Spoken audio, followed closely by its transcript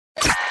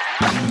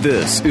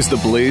This is the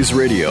Blaze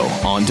Radio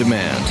on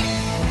demand.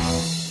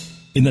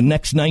 In the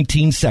next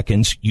 19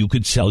 seconds, you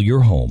could sell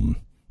your home.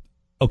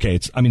 Okay,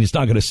 it's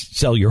not going to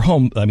sell your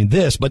home.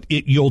 But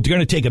you're going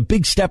to take a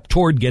big step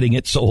toward getting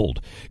it sold.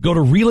 Go to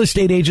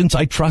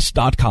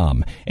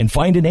realestateagentsitrust.com and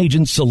find an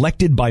agent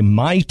selected by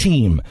my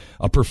team,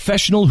 a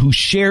professional who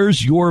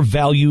shares your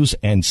values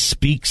and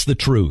speaks the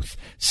truth.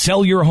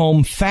 Sell your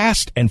home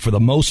fast and for the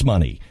most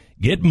money.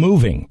 Get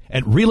moving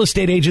at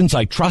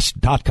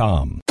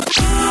realestateagentsitrust.com.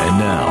 And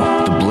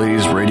now, the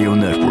Blaze Radio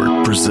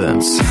Network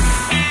presents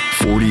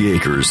 40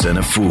 Acres and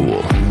a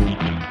Fool.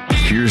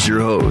 Here's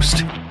your host,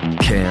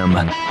 Cam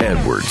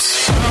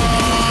Edwards.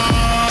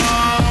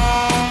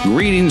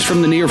 Greetings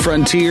from the near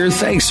frontier.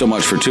 Thanks so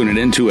much for tuning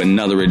in to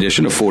another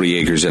edition of 40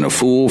 Acres and a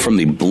Fool from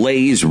the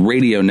Blaze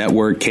Radio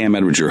Network. Cam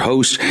Edwards, your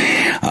host.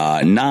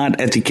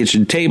 Not at the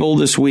kitchen table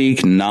this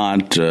week,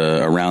 not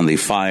around the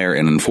fire,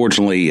 and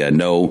unfortunately,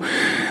 no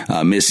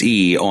Miss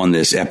E on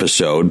this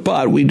episode.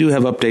 But we do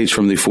have updates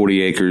from the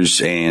 40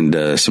 Acres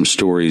and some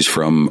stories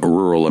from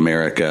rural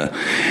America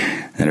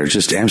that are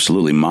just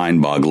absolutely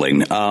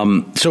mind-boggling.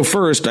 So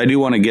first, I do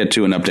want to get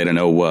to an update. I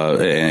know,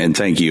 and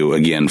thank you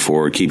again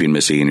for keeping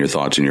Missy in your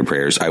thoughts and your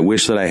prayers. I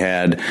wish that I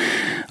had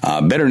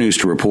better news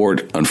to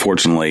report.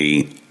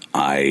 Unfortunately,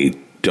 I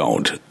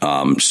don't.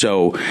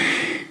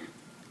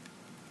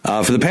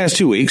 For the past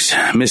 2 weeks,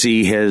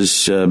 Missy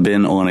has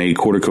been on a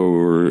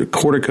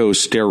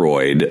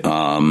corticosteroid.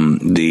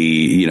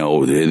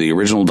 The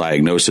original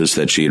diagnosis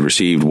that she had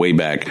received way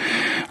back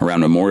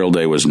around Memorial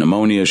Day was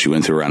pneumonia. She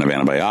went through a round of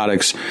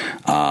antibiotics.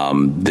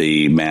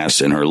 The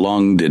mass in her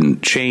lung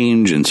didn't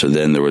change, and so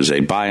then there was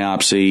a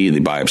biopsy. The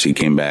biopsy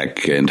came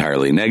back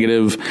entirely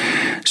negative.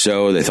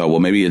 So they thought, well,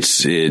 maybe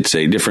it's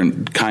a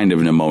different kind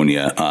of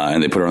pneumonia,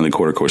 and they put her on the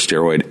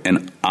corticosteroid.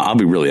 And I'll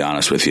be really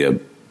honest with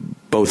you.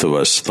 Both of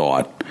us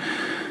thought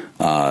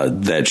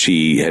that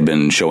she had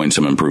been showing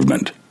some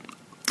improvement,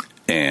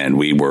 and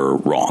we were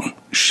wrong.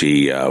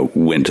 She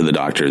went to the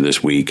doctor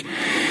this week,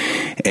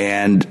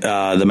 and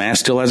the mass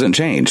still hasn't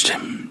changed.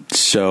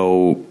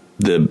 So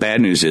the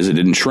bad news is it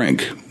didn't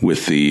shrink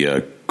with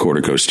the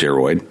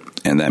corticosteroid,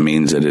 and that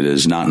means that it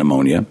is not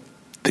pneumonia.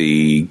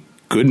 The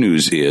good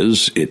news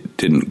is it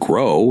didn't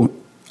grow,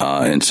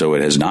 and so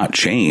it has not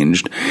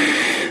changed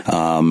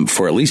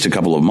for at least a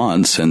couple of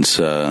months since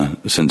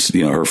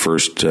her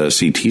first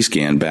CT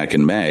scan back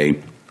in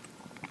May.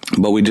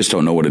 But we just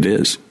don't know what it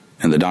is,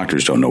 and the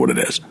doctors don't know what it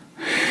is.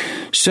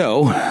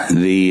 So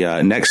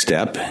the next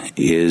step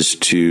is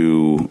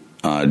to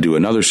do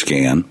another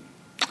scan,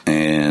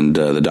 and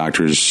the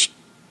doctor's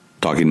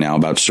talking now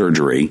about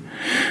surgery,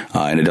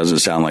 and it doesn't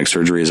sound like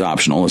surgery is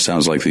optional. It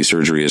sounds like the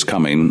surgery is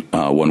coming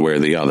one way or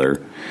the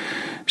other.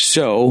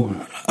 So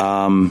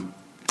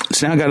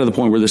it's now got to the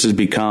point where this has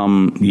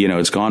become,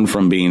 it's gone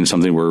from being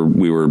something where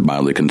we were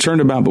mildly concerned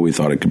about, but we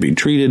thought it could be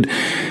treated,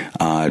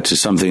 to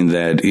something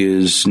that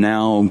is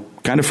now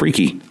kind of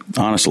freaky,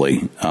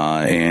 honestly,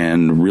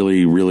 and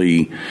really,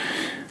 really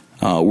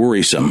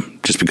worrisome,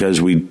 just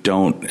because we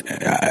don't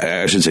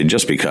have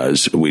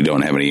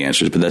any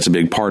answers, but that's a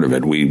big part of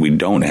it. We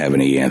don't have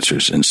any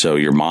answers. And so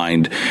your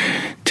mind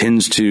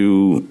tends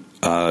to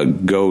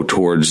go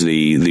towards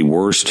the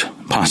worst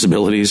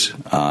possibilities.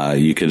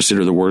 You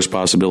consider the worst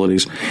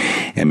possibilities,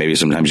 and maybe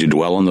sometimes you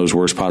dwell on those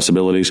worst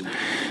possibilities.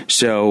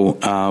 So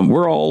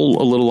we're all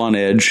a little on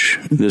edge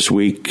this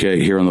week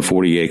here on the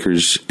 40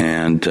 Acres,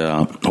 and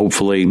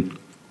hopefully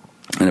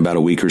in about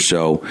a week or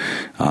so,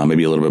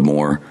 maybe a little bit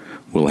more,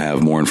 we'll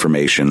have more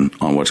information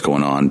on what's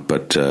going on.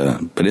 But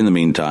in the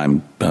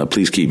meantime,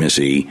 please keep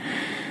Missy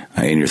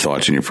in your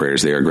thoughts and your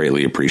prayers. They are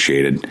greatly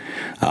appreciated.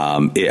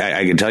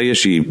 I can tell you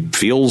she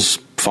feels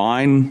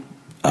fine.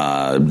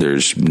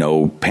 There's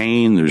no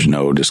pain. There's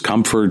no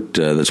discomfort.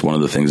 That's one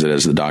of the things that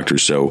has the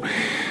doctors so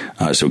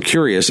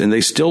curious. And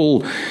they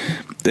still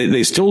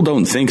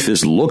don't think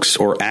this looks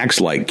or acts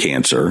like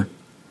cancer,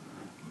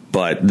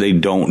 but they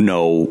don't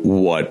know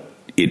what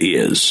it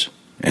is.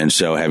 And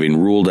so having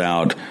ruled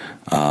out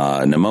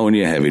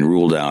pneumonia, having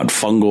ruled out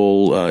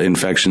fungal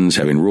infections,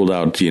 having ruled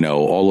out,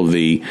 all of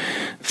the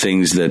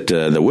things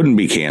that wouldn't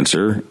be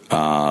cancer,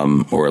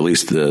 or at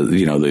least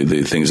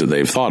the things that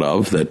they've thought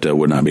of that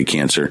would not be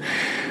cancer.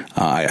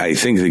 I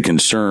think the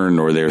concern,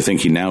 or they're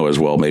thinking now as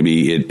well,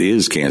 maybe it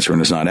is cancer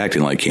and it's not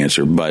acting like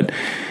cancer. But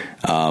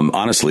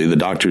honestly, the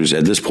doctors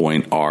at this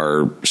point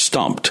are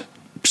stumped.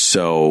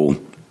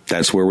 So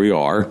that's where we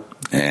are.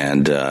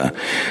 And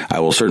I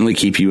will certainly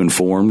keep you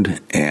informed.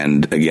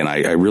 And again,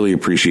 I really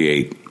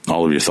appreciate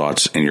all of your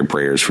thoughts and your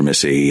prayers for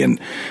Missy. And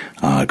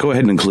go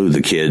ahead and include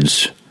the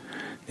kids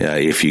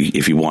if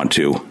you want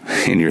to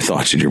in your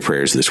thoughts and your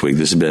prayers this week.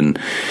 This has been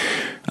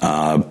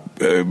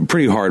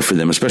pretty hard for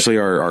them, especially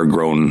our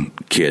grown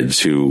kids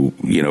who,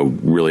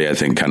 really, I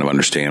think, kind of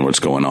understand what's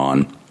going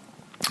on.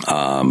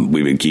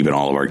 We've been keeping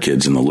all of our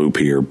kids in the loop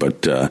here.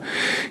 But,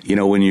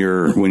 when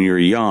you're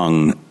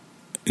young,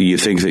 you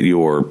think that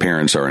your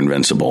parents are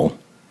invincible.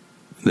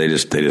 They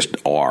just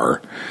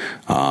are.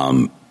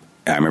 I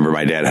remember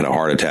my dad had a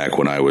heart attack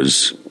when I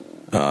was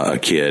a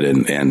kid,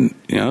 and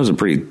it was a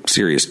pretty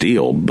serious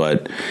deal.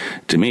 But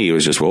to me, it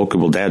was just, well,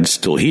 Dad's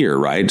still here,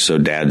 right? So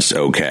Dad's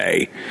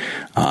okay,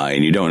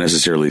 and you don't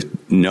necessarily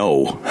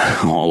know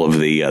all of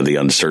the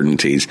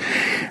uncertainties.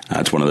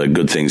 That's one of the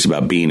good things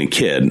about being a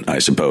kid, I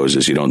suppose,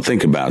 is you don't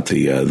think about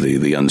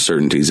the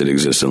uncertainties that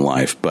exist in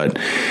life. But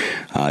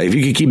if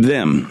you could keep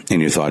them in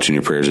your thoughts and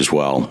your prayers as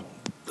well,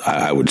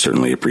 I would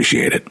certainly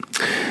appreciate it.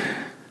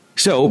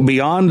 So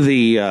beyond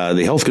the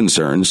health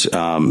concerns,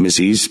 Miss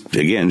E's,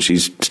 again,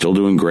 she's still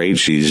doing great.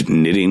 She's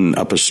knitting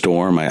up a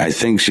storm. I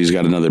think she's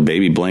got another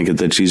baby blanket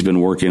that she's been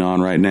working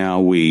on right now.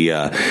 We,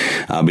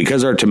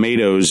 because our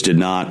tomatoes did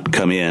not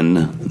come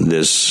in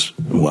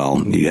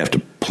you have to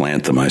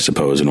plant them, I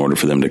suppose, in order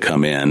for them to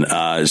come in.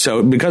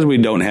 So because we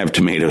don't have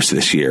tomatoes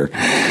this year,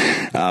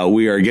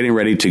 we are getting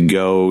ready to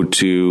go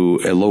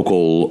to a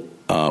local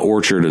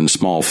orchard and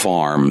small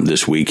farm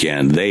this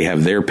weekend. They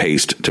have their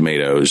paste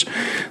tomatoes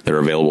that are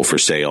available for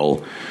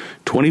sale.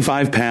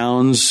 25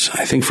 pounds,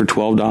 I think, for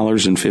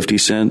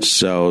 $12.50.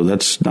 So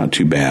that's not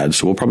too bad.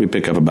 So we'll probably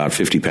pick up about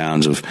 50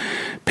 pounds of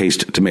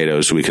paste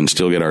tomatoes so we can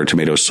still get our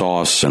tomato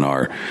sauce and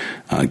our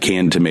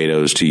canned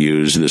tomatoes to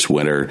use this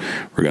winter.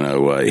 We're going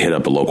to hit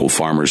up a local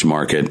farmer's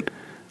market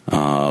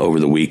over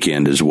the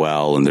weekend as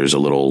well, and there's a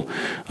little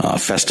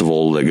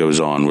festival that goes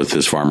on with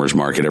this farmer's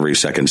market every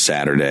second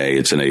Saturday.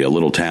 It's in a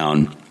little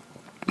town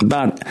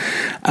about,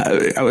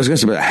 I was going to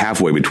say about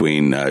halfway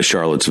between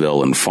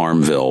Charlottesville and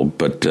Farmville,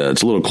 but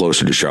it's a little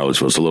closer to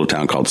Charlottesville. It's a little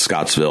town called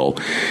Scottsville.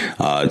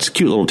 It's a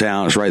cute little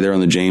town. It's right there on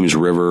the James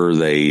River.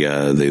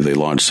 They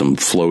launched some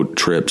float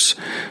trips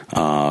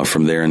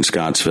from there in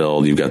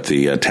Scottsville. You've got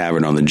the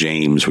Tavern on the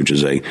James, which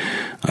is a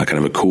kind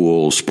of a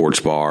cool sports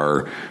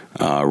bar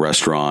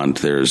restaurant.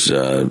 There's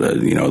a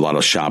lot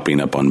of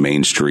shopping up on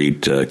Main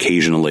Street.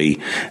 Occasionally,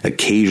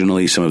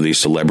 some of these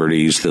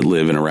celebrities that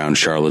live in around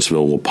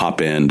Charlottesville will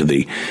pop into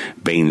the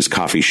Baines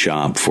Coffee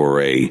Shop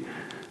for a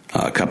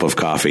cup of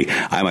coffee.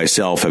 I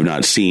myself have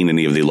not seen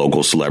any of the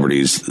local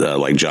celebrities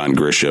like John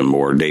Grisham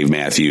or Dave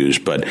Matthews,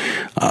 but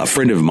a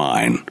friend of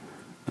mine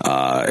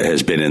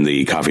has been in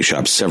the coffee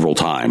shop several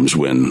times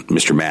when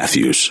Mr.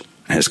 Matthews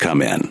has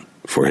come in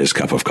for his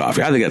cup of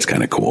coffee. I think that's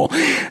kind of cool.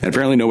 And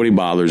apparently nobody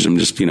bothers him.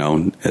 Just,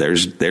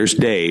 there's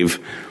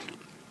Dave.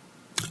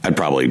 I'd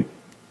probably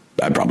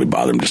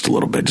bother him just a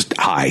little bit. Just,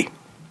 hi,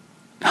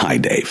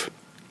 Dave.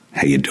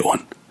 How you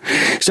doing?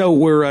 So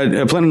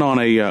we're planning on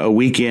a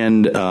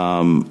weekend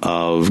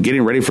of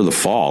getting ready for the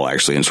fall,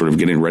 actually, and sort of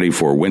getting ready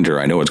for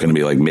winter. I know it's going to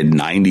be like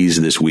mid-90s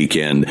this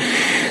weekend.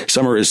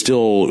 Summer is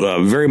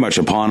still very much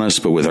upon us,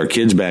 but with our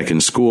kids back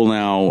in school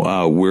now,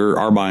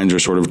 our minds are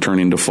sort of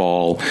turning to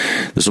fall.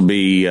 This will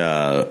be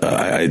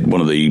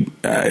one of the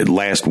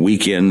last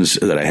weekends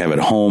that I have at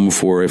home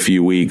for a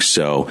few weeks,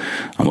 so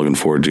I'm looking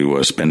forward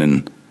to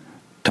spending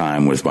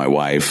time with my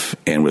wife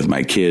and with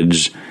my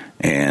kids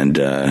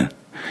and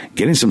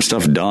getting some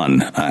stuff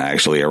done,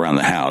 actually, around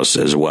the house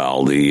as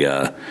well.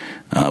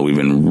 We've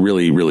been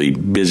really, really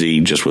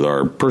busy just with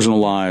our personal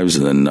lives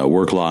and then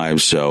work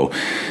lives. So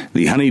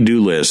the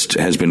honey-do list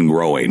has been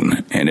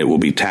growing, and it will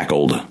be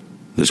tackled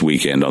this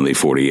weekend on the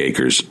 40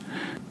 acres.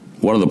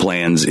 One of the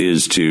plans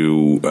is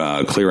to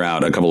clear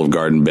out a couple of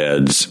garden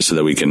beds so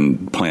that we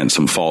can plant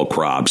some fall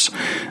crops,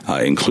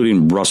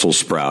 including Brussels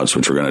sprouts,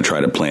 which we're going to try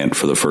to plant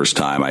for the first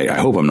time. I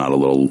hope I'm not a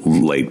little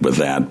late with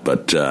that,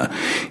 but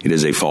it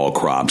is a fall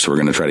crop, so we're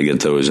going to try to get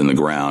those in the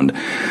ground.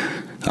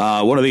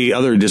 One of the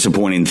other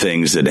disappointing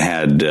things that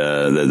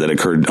that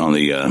occurred on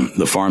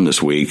the farm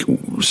this week.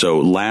 So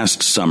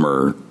last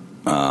summer,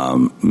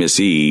 Miss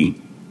E,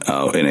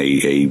 in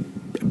a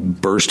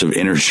burst of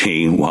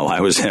energy while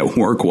I was at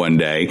work one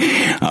day,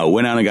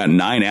 went out and got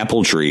 9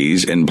 apple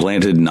trees and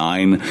planted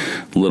 9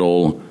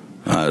 little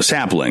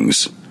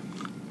saplings,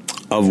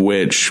 of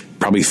which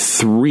probably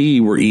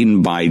 3 were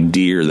eaten by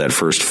deer that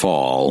first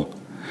fall.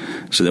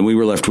 So then we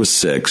were left with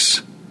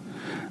 6.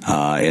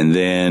 And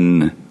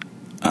then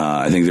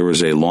I think there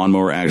was a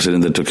lawnmower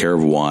accident that took care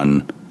of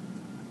 1.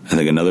 I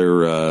think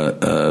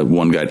another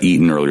one got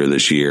eaten earlier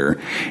this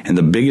year. And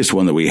the biggest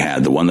one that we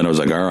had, the one that I was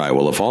like, all right,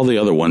 well, if all the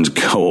other ones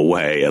go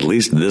away, at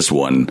least this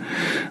one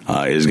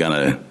is going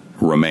to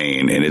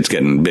remain, and it's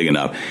getting big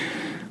enough,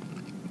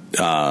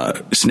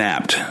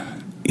 snapped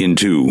in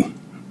 2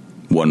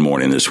 one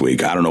morning this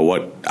week. I don't know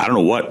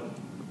what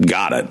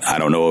got it. I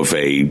don't know if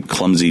a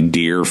clumsy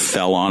deer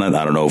fell on it.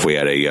 I don't know if we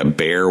had a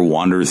bear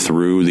wander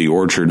through the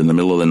orchard in the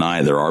middle of the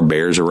night. There are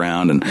bears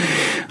around, and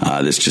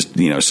this just,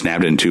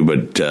 snapped in 2.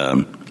 But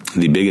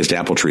the biggest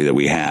apple tree that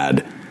we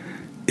had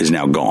is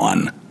now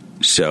gone.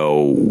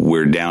 So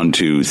we're down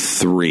to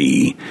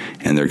 3,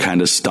 and they're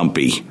kind of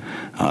stumpy.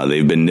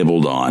 They've been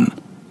nibbled on.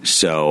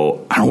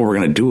 So I don't know what we're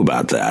going to do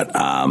about that.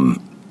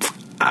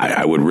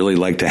 I would really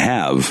like to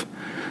have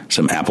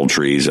some apple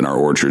trees in our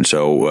orchard.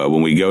 So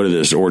when we go to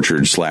this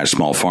orchard /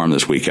 small farm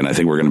this weekend, I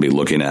think we're going to be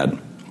looking at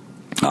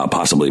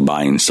possibly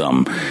buying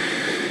some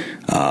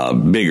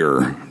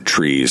bigger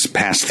trees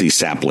past the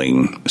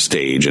sapling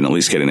stage and at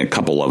least getting a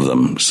couple of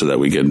them so that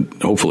we could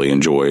hopefully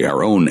enjoy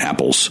our own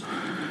apples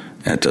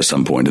at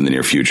some point in the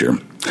near future.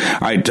 All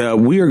right,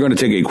 we are going to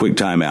take a quick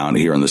time out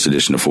here on this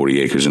edition of 40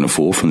 Acres and a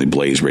Fool from the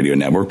Blaze Radio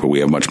Network, but we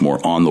have much more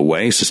on the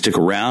way, so stick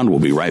around. We'll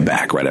be right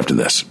back right after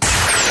this.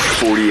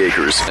 40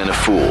 Acres and a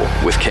Fool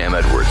with Cam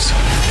Edwards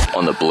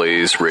on the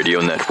Blaze Radio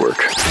Network.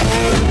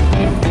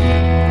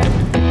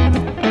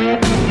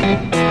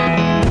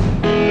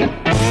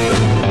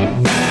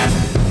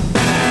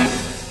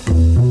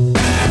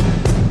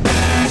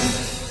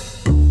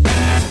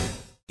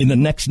 In the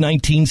next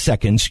 19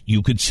 seconds,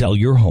 you could sell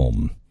your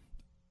home.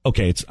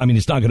 Okay, it's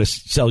not going to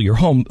sell your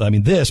home, but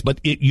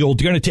you're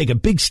going to take a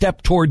big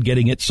step toward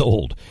getting it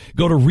sold.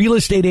 Go to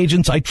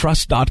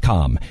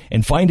realestateagentsitrust.com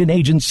and find an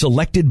agent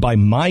selected by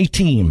my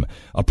team,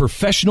 a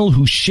professional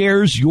who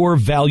shares your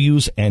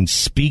values and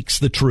speaks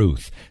the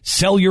truth.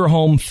 Sell your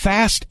home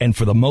fast and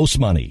for the most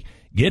money.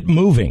 Get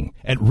moving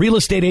at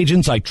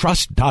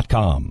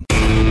realestateagentsitrust.com.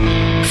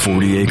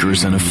 40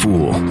 Acres and a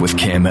Fool with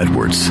Cam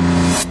Edwards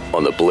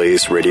on the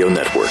Blaze Radio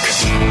Network.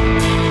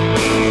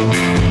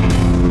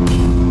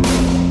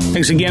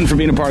 Thanks again for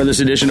being a part of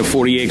this edition of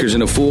 40 Acres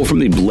and a Fool from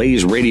the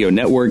Blaze Radio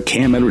Network.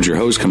 Cam Edwards, your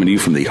host, coming to you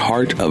from the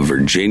heart of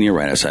Virginia,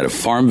 right outside of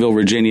Farmville,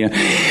 Virginia,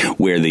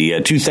 where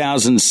the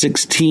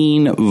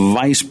 2016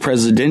 vice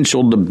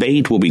presidential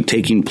debate will be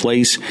taking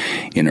place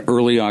in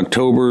early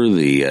October.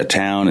 The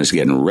town is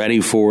getting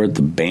ready for it.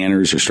 The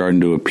banners are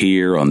starting to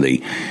appear on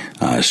the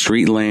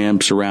street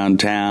lamps around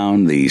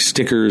town. The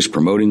stickers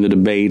promoting the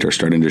debate are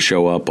starting to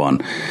show up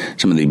on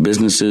some of the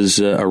businesses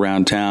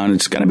around town.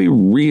 It's going to be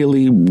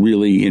really,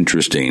 really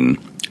interesting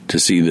to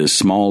see this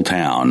small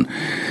town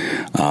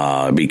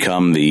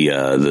become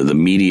the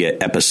media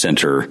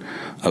epicenter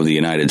of the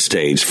United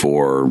States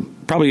for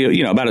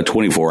probably about a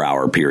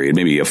 24-hour period,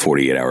 maybe a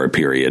 48-hour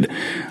period.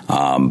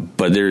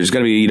 But there's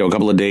going to be a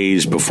couple of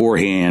days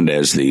beforehand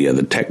as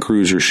the tech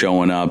crews are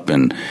showing up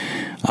and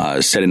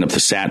setting up the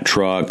SAT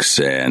trucks,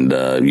 and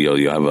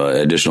you'll have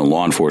additional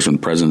law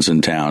enforcement presence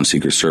in town.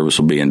 Secret Service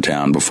will be in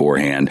town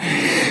beforehand.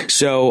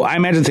 So I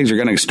imagine things are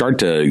going to start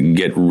to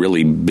get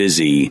really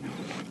busy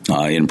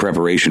in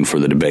preparation for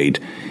the debate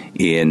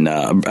in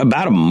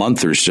about a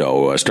month or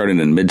so, starting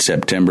in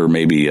mid-September,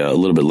 maybe a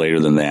little bit later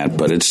than that.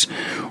 But it's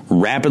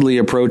rapidly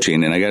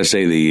approaching, and I got to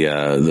say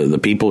the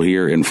people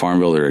here in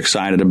Farmville are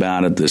excited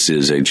about it. This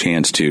is a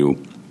chance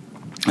to,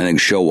 I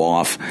think, show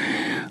off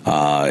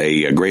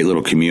a great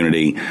little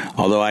community.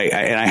 Although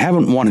I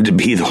haven't wanted to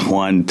be the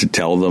one to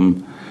tell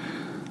them,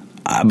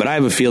 but I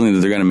have a feeling that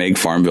they're going to make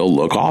Farmville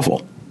look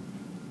awful.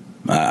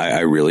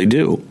 I really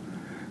do.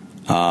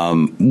 I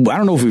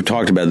don't know if we've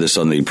talked about this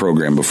on the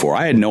program before.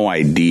 I had no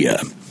idea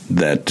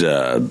that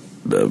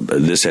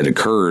this had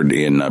occurred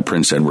in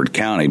Prince Edward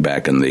County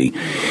back in the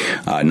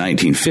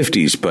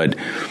 1950s, but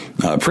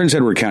Prince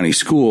Edward County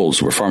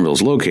Schools, where Farmville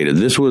is located,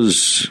 this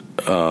was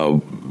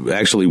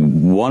actually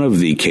one of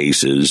the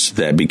cases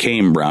that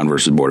became Brown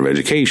versus Board of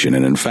Education.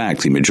 And in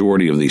fact, the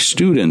majority of the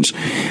students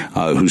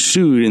who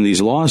sued in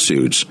these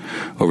lawsuits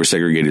over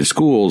segregated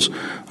schools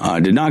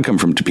did not come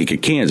from Topeka,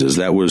 Kansas.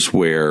 That was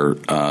where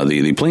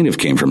the plaintiff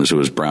came from. This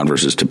was Brown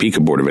versus Topeka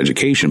Board of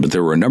Education. But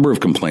there were a number of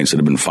complaints that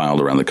have been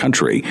filed around the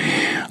country,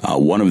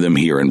 one of them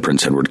here in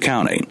Prince Edward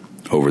County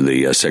over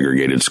the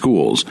segregated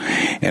schools.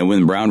 And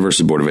when Brown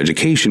versus Board of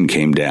Education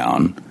came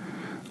down,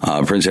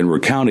 Prince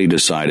Edward County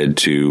decided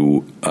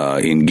to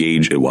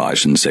engage, well, I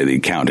shouldn't say the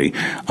county,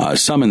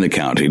 some in the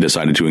county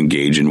decided to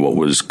engage in what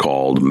was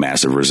called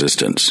massive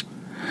resistance.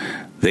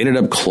 They ended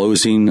up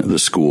closing the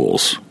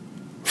schools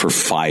for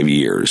 5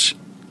 years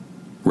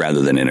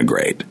rather than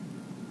integrate.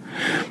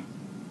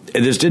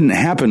 This didn't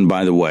happen,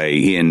 by the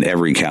way, in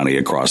every county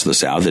across the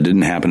South. It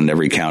didn't happen in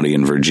every county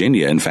in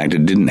Virginia. In fact,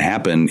 it didn't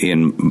happen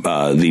in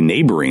the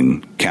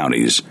neighboring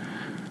counties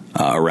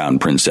around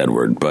Prince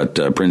Edward. But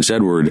Prince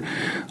Edward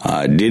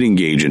did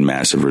engage in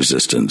massive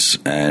resistance,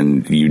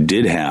 and you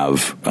did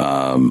have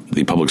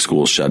the public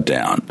schools shut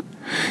down.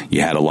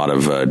 You had a lot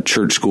of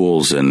church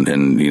schools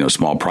and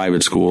small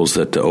private schools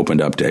that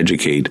opened up to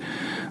educate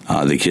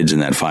the kids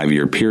in that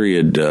 5-year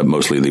period.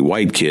 Mostly the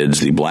white kids.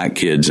 The black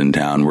kids in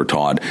town were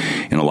taught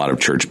in a lot of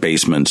church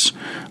basements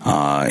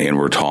and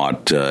were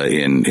taught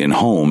in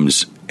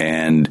homes.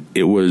 And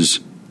it was,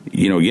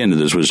 again,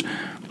 this was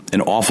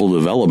an awful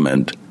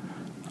development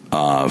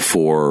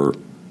for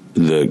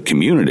the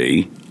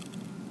community.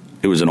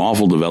 It was an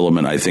awful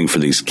development, I think, for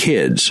these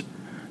kids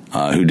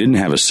who didn't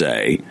have a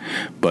say,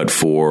 but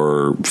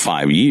for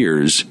 5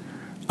 years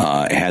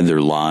had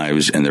their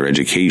lives and their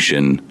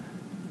education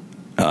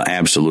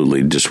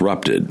absolutely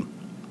disrupted.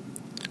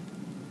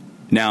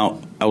 Now,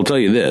 I will tell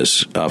you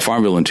this,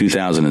 Farmville in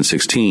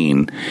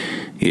 2016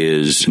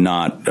 is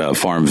not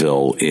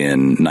Farmville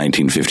in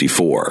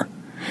 1954.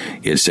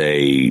 It's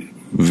a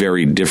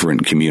very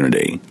different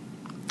community.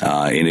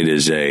 And it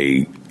is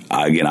I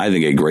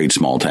think a great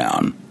small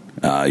town.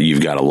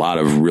 You've got a lot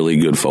of really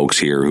good folks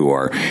here who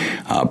are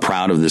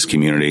proud of this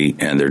community,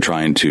 and they're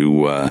trying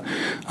to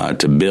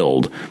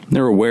build.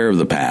 They're aware of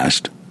the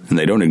past, and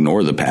they don't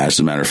ignore the past. As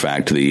a matter of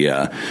fact,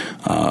 the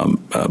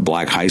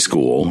Black High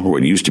School, or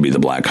what used to be the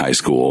Black High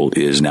School,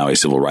 is now a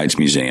civil rights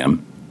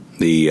museum.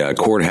 The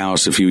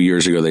courthouse a few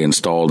years ago, they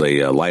installed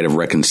a light of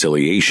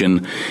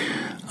reconciliation,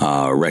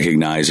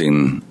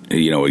 recognizing,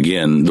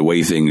 again, the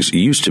way things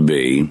used to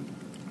be,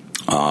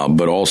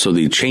 but also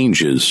the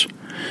changes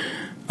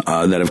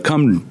that have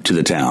come to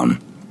the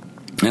town.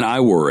 And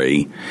I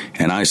worry,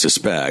 and I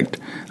suspect,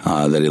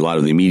 that a lot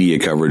of the media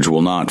coverage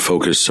will not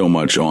focus so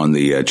much on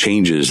the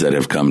changes that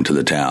have come to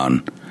the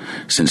town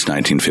since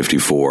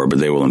 1954, but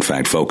they will, in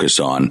fact,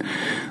 focus on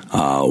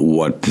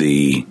what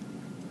the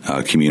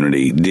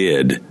community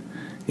did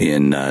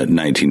in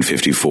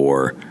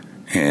 1954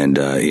 and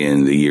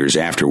in the years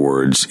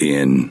afterwards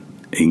in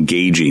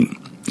engaging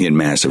in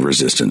massive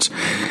resistance.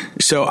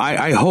 So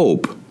I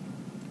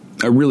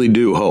really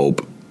do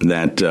hope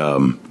that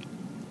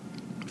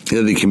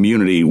the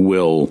community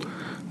will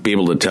be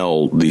able to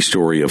tell the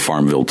story of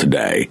Farmville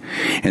today,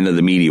 and that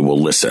the media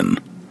will listen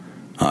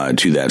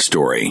to that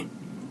story.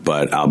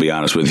 But I'll be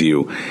honest with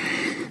you,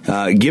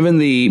 given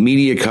the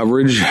media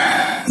coverage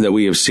that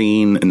we have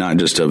seen, not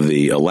just of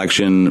the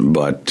election,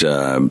 but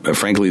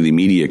frankly the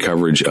media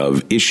coverage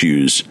of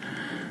issues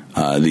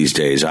these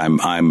days,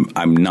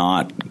 I'm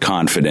not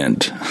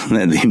confident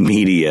that the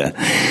media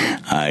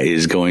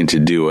is going to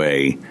do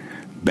a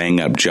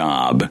bang up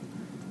job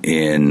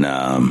in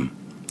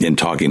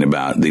talking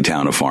about the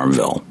town of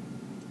Farmville.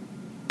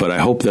 But I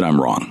hope that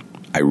I'm wrong.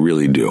 I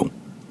really do.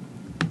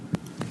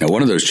 Now,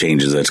 one of those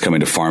changes that's coming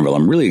to Farmville,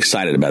 I'm really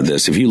excited about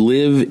this. If you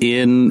live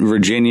in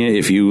Virginia,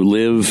 if you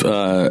live,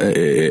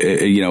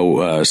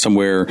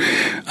 somewhere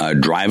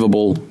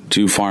drivable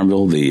to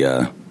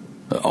Farmville,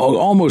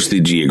 almost the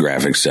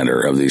geographic center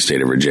of the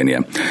state of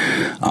Virginia,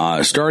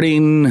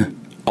 starting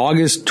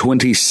August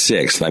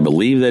 26th, I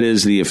believe that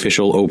is the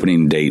official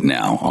opening date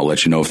now. I'll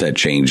let you know if that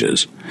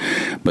changes.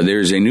 But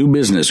there's a new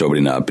business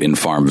opening up in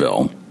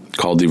Farmville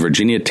called the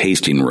Virginia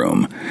Tasting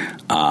Room.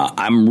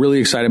 I'm really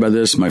excited about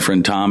this. My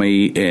friend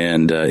Tommy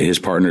and his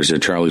partners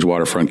at Charlie's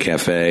Waterfront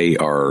Cafe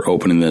are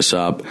opening this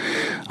up.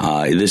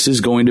 This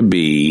is going to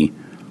be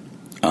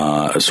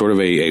sort of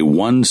a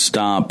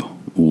one-stop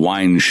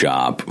wine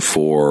shop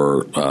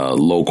for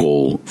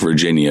local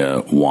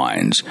Virginia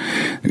wines.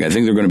 I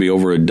think they're going to be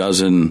over a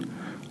dozen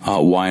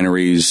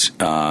wineries.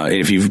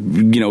 If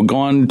you've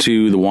gone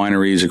to the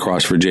wineries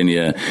across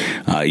Virginia,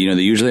 they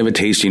usually have a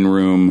tasting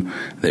room.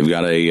 They've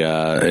got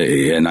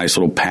a nice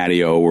little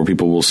patio where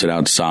people will sit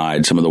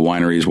outside. Some of the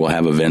wineries will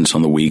have events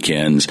on the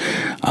weekends.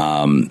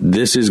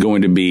 This is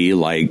going to be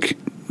like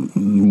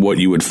what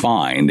you would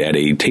find at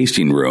a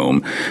tasting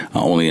room,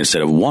 only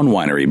instead of one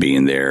winery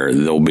being there,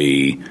 there'll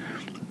be,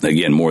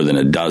 again, more than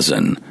a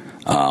dozen,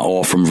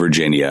 all from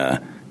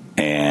Virginia.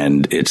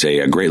 And it's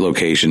a great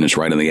location. It's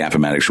right on the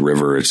Appomattox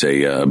River. It's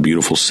a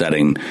beautiful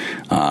setting.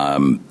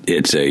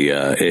 It's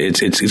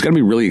going to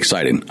be really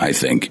exciting, I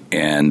think,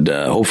 and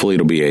hopefully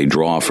it'll be a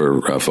draw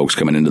for folks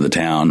coming into the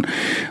town.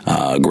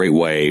 A great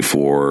way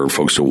for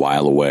folks to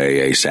while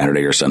away a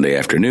Saturday or Sunday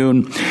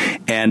afternoon.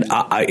 And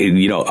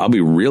I'll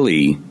be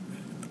really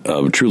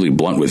truly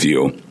blunt with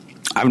you.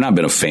 I've not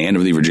been a fan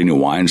of the Virginia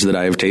wines that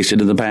I have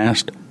tasted in the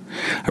past.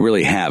 I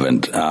really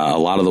haven't. A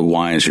lot of the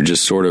wines are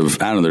just sort of,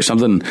 I don't know, there's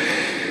something.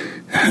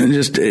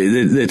 It's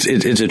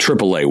a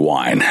AAA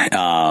wine.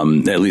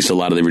 At least a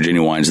lot of the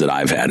Virginia wines that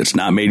I've had. It's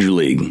not Major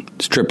League.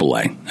 It's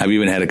AAA. I've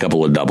even had a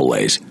couple of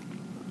AA's.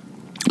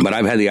 But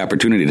I've had the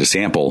opportunity to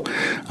sample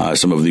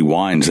some of the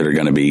wines that are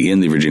going to be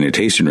in the Virginia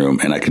Tasting Room,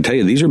 and I can tell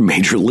you these are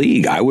Major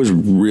League. I was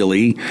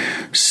really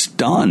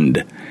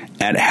stunned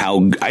at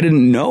how I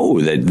didn't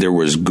know that there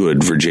was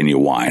good Virginia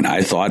wine.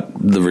 I thought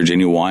the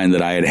Virginia wine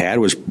that I had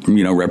was,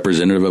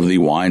 representative of the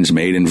wines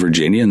made in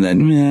Virginia, and that,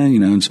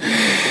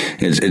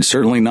 it's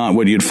certainly not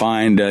what you'd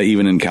find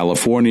even in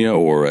California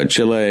or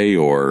Chile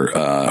or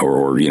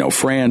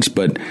France.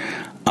 But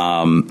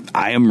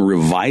I am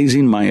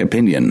revising my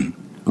opinion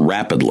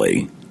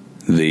rapidly.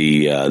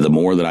 The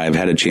more that I've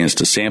had a chance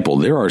to sample,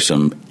 there are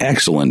some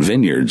excellent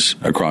vineyards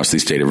across the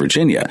state of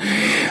Virginia.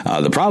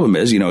 The problem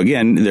is,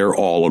 again, they're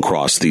all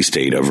across the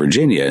state of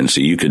Virginia. And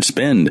so you could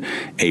spend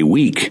a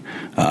week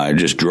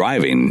just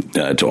driving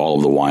to all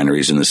of the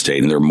wineries in the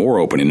state. And there are more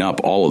opening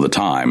up all of the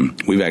time.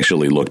 We've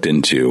actually looked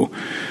into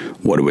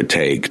what it would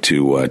take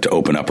to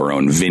open up our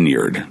own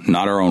vineyard,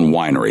 not our own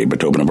winery, but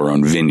to open up our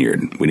own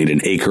vineyard. We need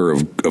an acre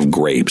of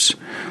grapes.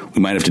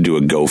 We might have to do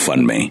a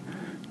GoFundMe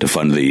to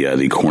fund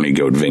the Corny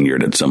Goat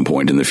Vineyard at some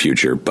point in the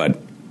future,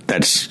 but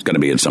that's going to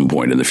be at some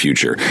point in the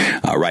future.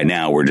 Right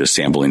now, we're just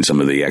sampling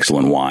some of the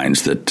excellent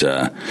wines that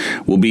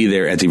will be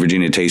there at the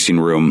Virginia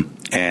Tasting Room.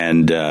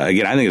 And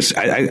again, I think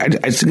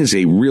it's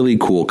a really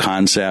cool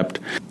concept.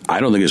 I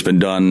don't think it's been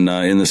done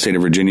in the state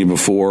of Virginia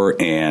before.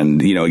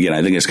 And, again,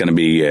 I think it's going to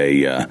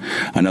be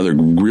another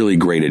really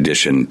great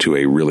addition to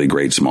a really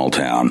great small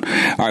town.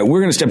 All right,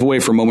 we're going to step away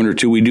for a moment or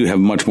two. We do have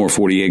much more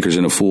 40 Acres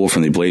and a Fool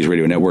from the Blaze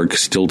Radio Network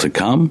still to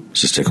come,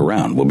 so stick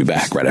around. We'll be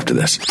back right after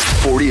this.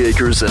 40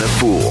 Acres and a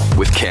Fool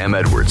with Cam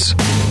Edwards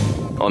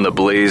on the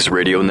Blaze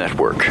Radio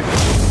Network.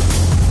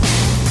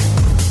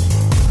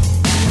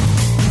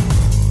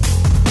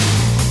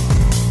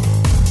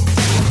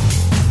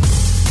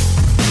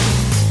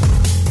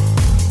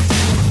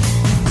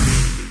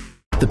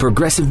 The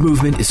progressive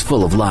movement is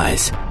full of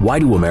lies. Why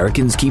do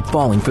Americans keep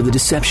falling for the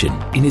deception?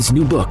 In his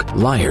new book,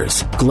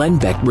 Liars, Glenn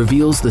Beck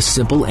reveals the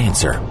simple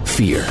answer: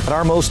 fear. At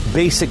our most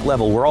basic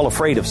level, we're all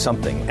afraid of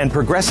something, and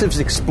progressives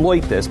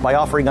exploit this by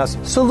offering us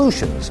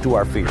solutions to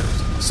our fears.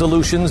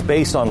 Solutions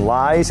based on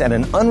lies and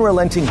an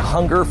unrelenting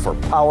hunger for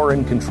power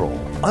and control.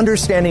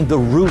 Understanding the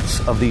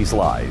roots of these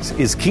lies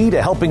is key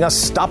to helping us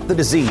stop the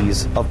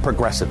disease of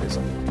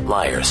progressivism.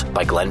 Liars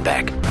by Glenn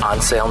Beck.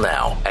 On sale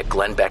now at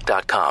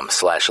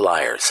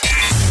glennbeck.com/liars.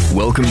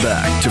 Welcome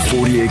back to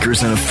 40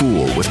 Acres and a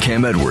Fool with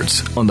Cam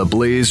Edwards on the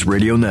Blaze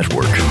Radio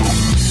Network.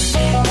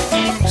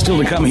 Still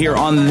to come here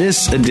on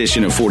this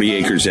edition of 40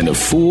 Acres and a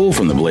Fool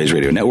from the Blaze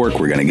Radio Network.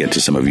 We're going to get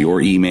to some of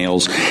your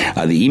emails.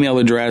 The email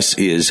address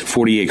is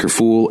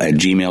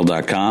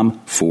 40acrefool@gmail.com,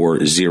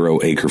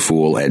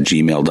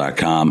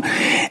 40acrefool@gmail.com.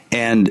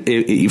 And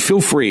you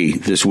feel free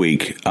this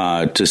week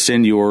to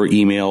send your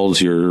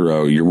emails,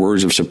 your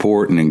words of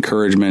support and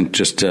encouragement.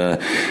 Just even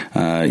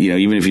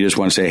if you just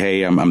want to say,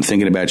 "Hey, I'm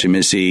thinking about you,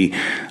 Missy.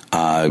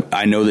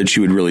 I know that she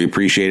would really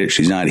appreciate it.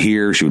 She's not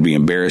here. She would be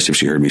embarrassed if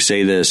she heard me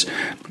say this."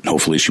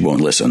 Hopefully she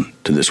won't listen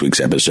to this week's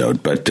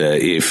episode. But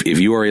if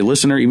you are a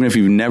listener, even if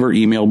you've never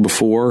emailed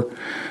before,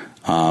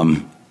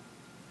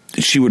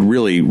 she would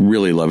really,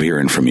 really love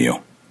hearing from you.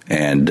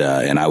 And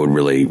I would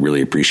really,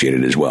 really appreciate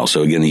it as well.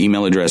 So again, the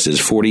email address is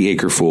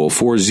 40acrefool,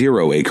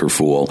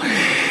 40acrefool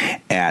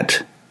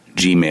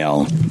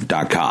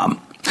 @gmail.com.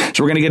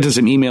 So we're going to get to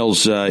some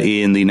emails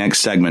in the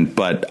next segment,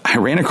 but I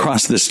ran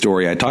across this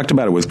story. I talked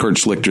about it with Kurt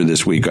Schlichter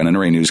this week on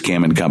NRA News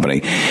Cam and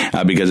Company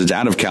because it's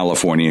out of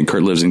California, and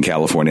Kurt lives in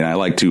California, and I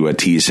like to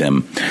tease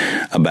him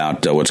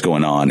about what's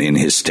going on in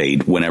his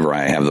state whenever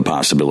I have the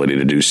possibility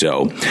to do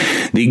so.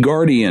 The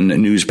Guardian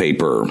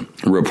newspaper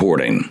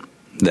reporting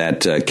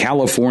that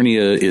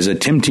California is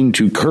attempting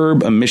to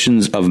curb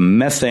emissions of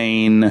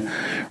methane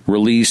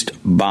released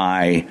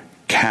by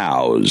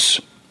cows.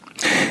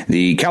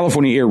 The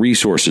California Air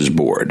Resources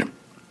Board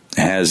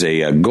has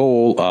a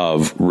goal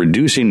of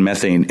reducing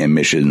methane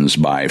emissions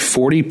by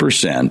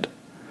 40%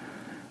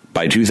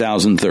 by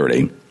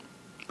 2030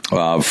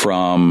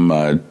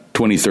 from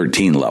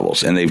 2013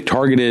 levels. And they've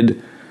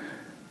targeted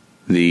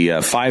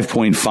the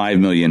 5.5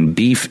 million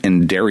beef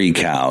and dairy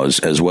cows,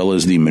 as well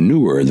as the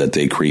manure that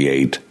they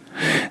create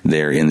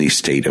there in the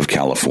state of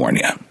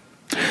California.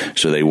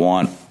 So they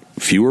want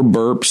fewer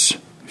burps,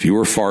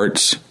 fewer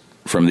farts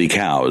from the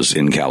cows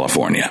in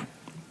California.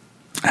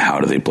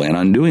 How do they plan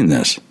on doing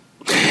this?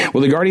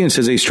 Well, the Guardian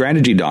says a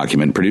strategy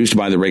document produced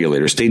by the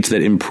regulator states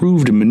that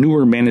improved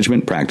manure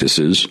management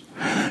practices,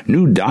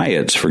 new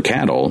diets for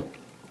cattle,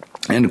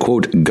 and,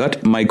 quote,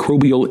 gut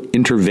microbial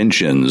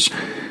interventions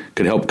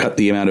could help cut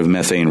the amount of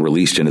methane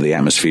released into the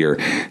atmosphere.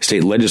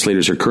 State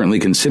legislators are currently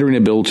considering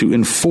a bill to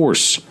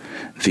enforce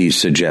these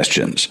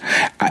suggestions.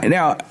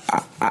 Now,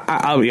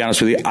 I'll be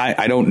honest with you.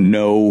 I don't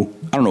know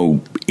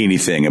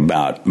anything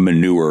about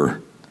manure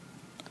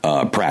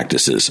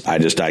practices. I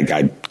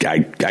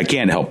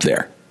can't help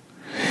there.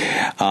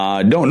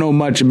 Don't know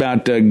much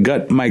about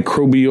gut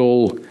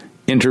microbial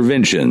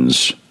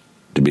interventions,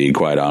 to be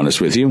quite honest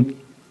with you.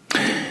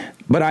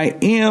 But I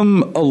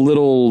am a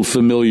little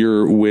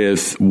familiar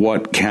with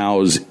what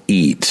cows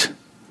eat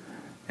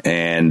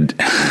and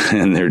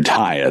their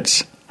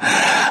diets.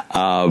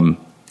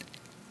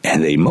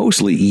 And they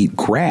mostly eat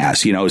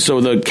grass,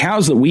 So the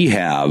cows that we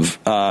have,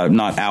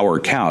 not our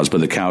cows,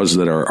 but the cows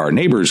that are our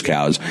neighbors'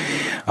 cows,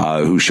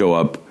 who show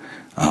up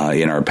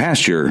in our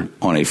pasture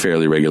on a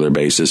fairly regular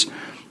basis,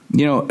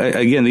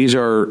 again, these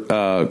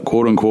are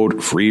quote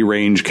unquote free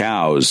range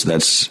cows.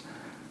 That's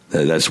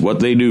what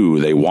they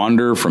do. They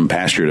wander from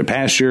pasture to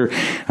pasture.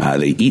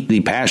 They eat the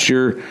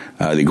pasture,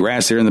 the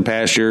grass there in the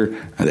pasture.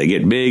 They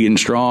get big and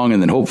strong,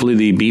 and then hopefully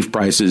the beef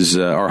prices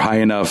are high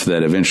enough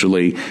that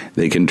eventually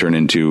they can turn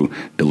into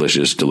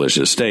delicious,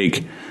 delicious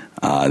steak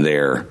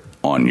there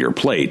on your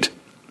plate.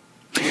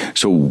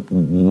 So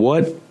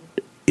what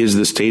is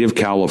the state of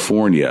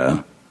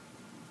California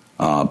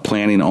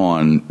planning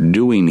on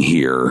doing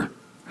here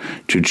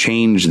to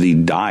change the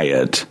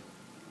diet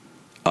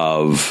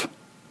of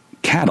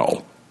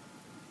cattle?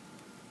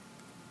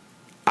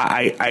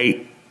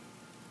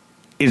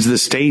 Is the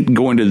state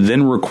going to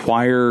then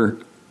require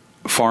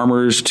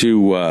farmers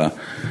to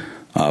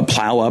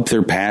plow up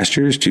their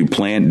pastures, to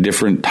plant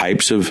different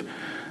types of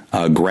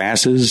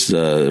grasses,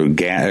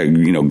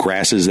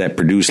 grasses that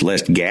produce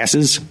less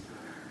gases?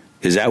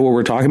 Is that what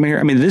we're talking about here?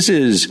 I mean, this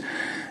is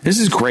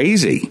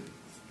crazy.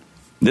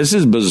 This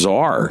is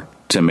bizarre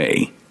to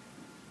me.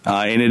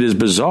 And it is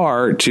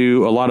bizarre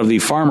to a lot of the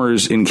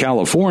farmers in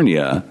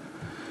California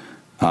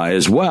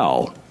as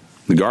well.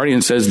 The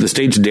Guardian says the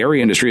state's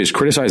dairy industry has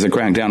criticized the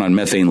crackdown on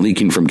methane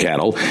leaking from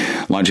cattle,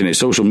 launching a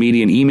social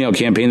media and email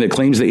campaign that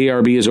claims the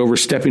ARB is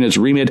overstepping its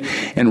remit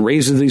and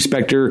raises the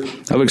specter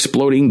of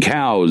exploding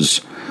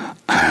cows.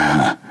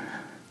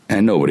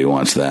 And nobody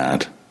wants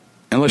that.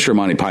 Unless you're a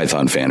Monty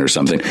Python fan or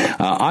something.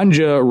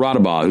 Anja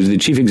Radabah, who's the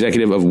chief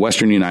executive of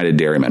Western United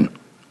Dairymen,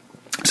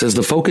 says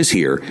the focus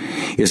here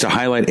is to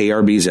highlight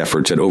ARB's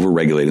efforts at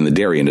overregulating the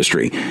dairy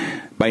industry.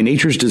 By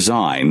nature's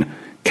design,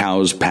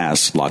 Cows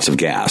pass lots of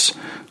gas.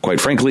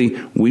 Quite frankly,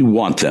 we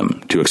want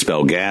them to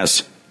expel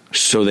gas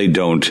so they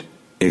don't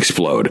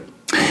explode.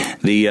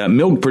 The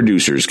Milk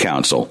Producers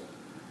Council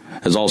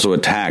has also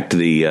attacked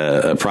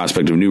the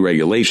prospect of new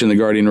regulation, The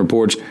Guardian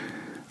reports,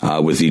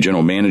 with the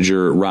general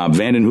manager, Rob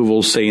Vanden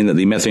Heuvel, saying that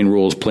the methane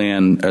rules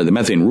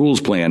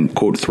plan,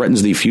 quote,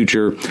 threatens the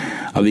future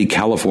of the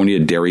California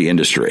dairy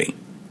industry.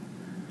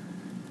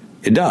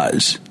 It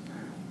does.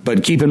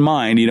 But keep in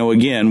mind,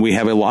 again, we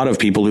have a lot of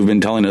people who've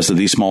been telling us that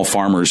these small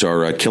farmers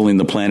are killing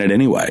the planet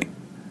anyway.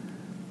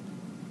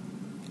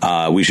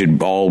 We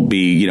should all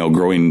be,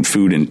 growing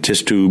food in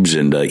test tubes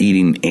and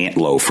eating ant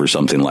loaf or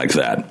something like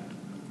that.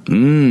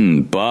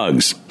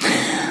 Bugs.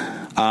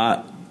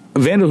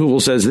 Vanden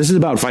Heuvel says this is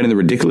about fighting the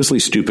ridiculously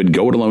stupid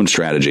go-it-alone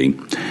strategy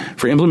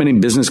for implementing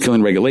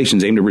business-killing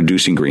regulations aimed at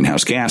reducing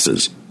greenhouse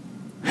gases.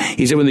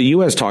 He said when the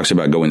U.S. talks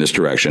about going this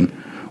direction,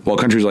 while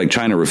countries like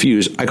China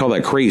refuse, I call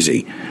that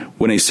crazy.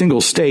 When a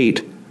single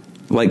state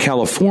like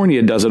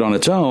California does it on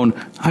its own,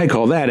 I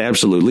call that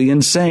absolutely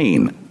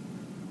insane.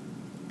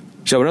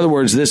 So in other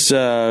words, this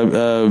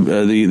the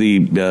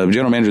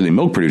general manager of the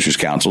Milk Producers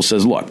Council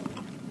says, look,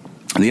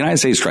 the United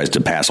States tries to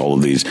pass all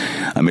of these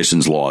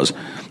emissions laws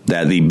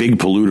that the big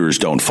polluters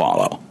don't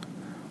follow.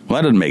 Well,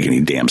 that doesn't make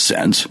any damn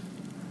sense.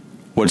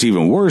 What's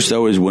even worse,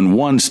 though, is when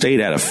one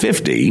state out of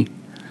 50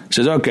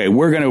 says, okay,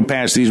 we're going to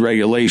pass these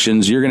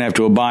regulations. You're going to have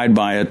to abide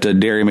by it,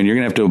 dairymen. You're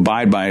going to have to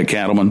abide by it,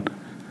 cattlemen.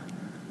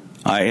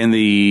 And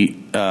the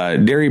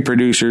dairy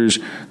producers,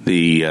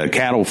 the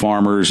cattle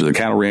farmers, the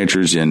cattle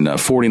ranchers in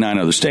 49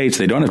 other states,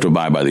 they don't have to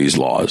abide by these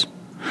laws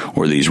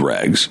or these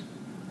regs.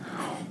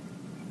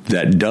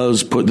 That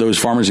does put those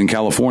farmers in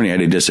California at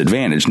a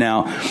disadvantage.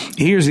 Now,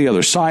 here's the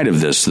other side of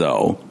this,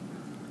 though.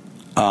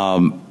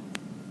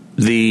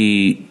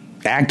 The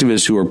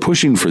activists who are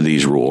pushing for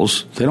these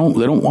rules, they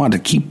don't want to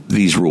keep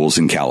these rules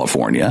in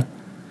California.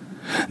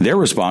 Their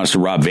response to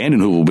Rob Vanden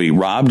Heuvel will be,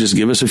 Rob, just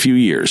give us a few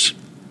years,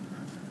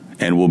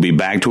 and we'll be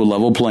back to a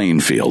level playing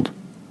field.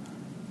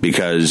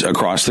 Because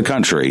across the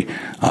country,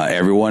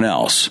 everyone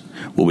else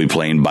will be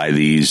playing by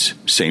these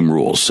same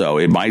rules. So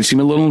it might seem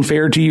a little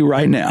unfair to you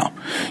right now.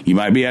 You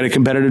might be at a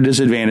competitive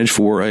disadvantage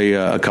for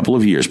a couple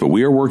of years, but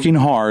we are working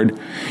hard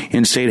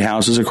in state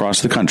houses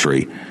across the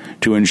country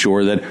to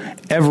ensure that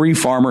every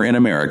farmer in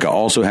America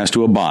also has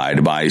to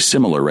abide by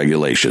similar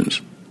regulations.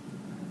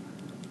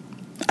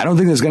 I don't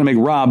think that's going to make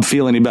Rob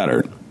feel any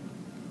better,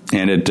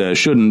 and it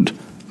shouldn't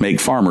make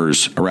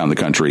farmers around the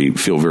country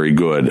feel very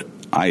good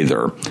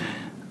either.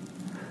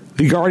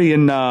 The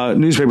Guardian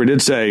newspaper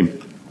did say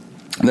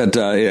that,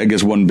 I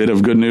guess one bit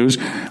of good news,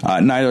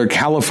 neither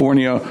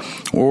California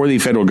or the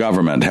federal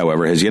government,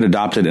 however, has yet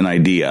adopted an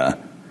idea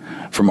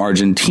from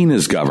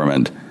Argentina's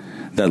government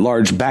that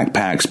large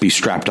backpacks be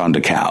strapped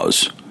onto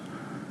cows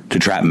to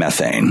trap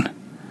methane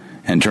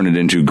and turn it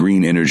into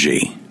green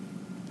energy.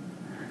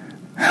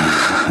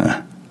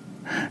 How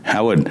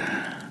would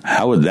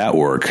that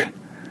work?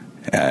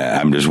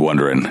 I'm just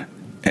wondering.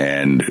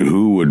 And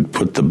who would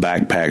put the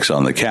backpacks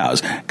on the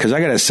cows? Because I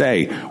got to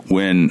say,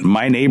 when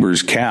my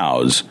neighbor's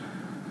cows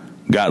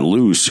got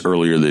loose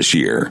earlier this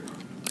year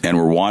and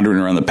were wandering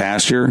around the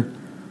pasture,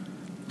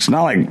 it's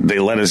not like they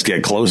let us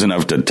get close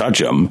enough to touch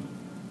them,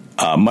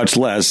 much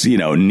less,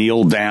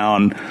 kneel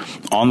down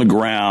on the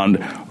ground,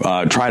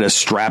 try to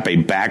strap a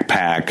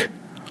backpack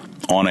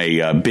on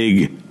a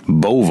big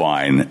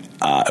bovine.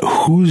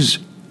 Who's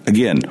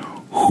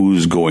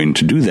going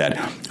to do that?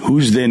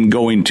 Who's then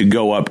going to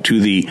go up to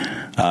the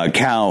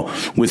cow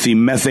with the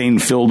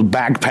methane-filled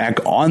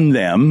backpack on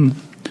them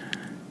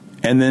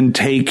and then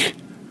take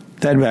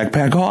that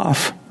backpack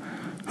off?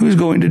 Who's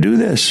going to do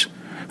this?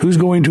 Who's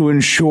going to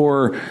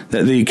ensure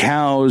that the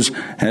cows,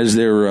 as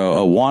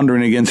they're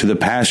wandering again through the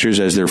pastures,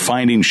 as they're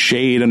finding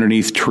shade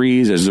underneath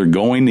trees, as they're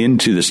going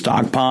into the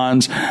stock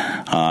ponds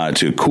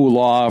to cool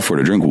off or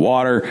to drink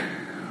water,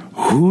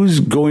 who's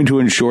going to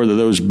ensure that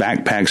those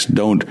backpacks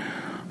don't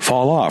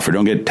fall off or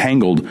don't get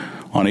tangled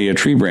on a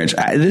tree branch?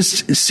 It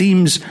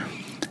seems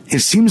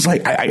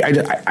like,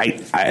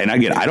 and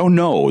again, I don't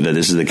know that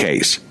this is the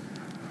case,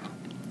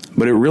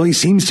 but it really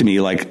seems to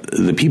me like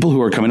the people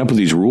who are coming up with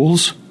these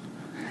rules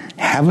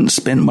haven't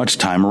spent much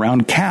time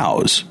around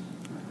cows.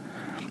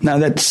 Now,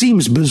 that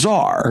seems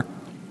bizarre,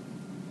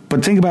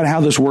 but think about how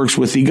this works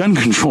with the gun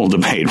control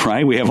debate,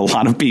 right? We have a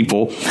lot of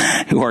people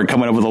who are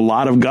coming up with a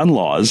lot of gun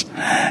laws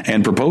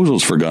and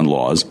proposals for gun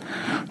laws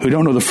who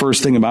don't know the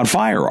first thing about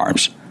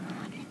firearms.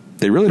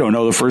 They really don't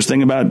know the first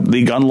thing about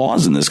the gun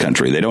laws in this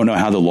country. They don't know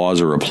how the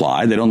laws are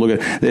applied. They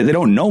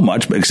don't know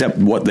much except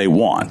what they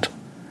want.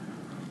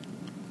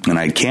 And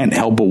I can't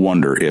help but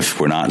wonder if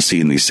we're not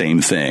seeing the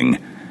same thing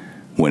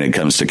when it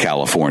comes to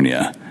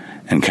California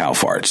and cow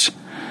farts.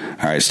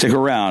 All right, stick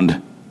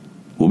around.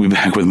 We'll be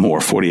back with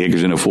more 40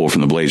 Acres and a Fool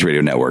from the Blaze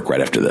Radio Network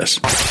right after this.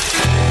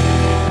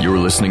 You're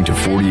listening to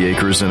 40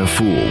 Acres and a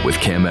Fool with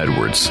Cam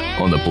Edwards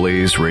on the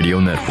Blaze Radio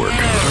Network.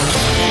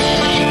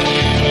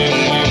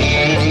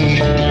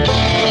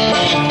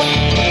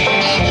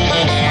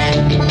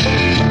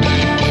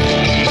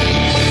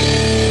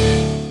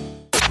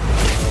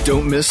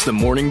 Don't miss the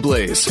Morning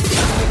Blaze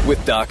with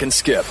Doc and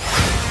Skip.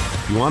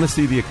 If you want to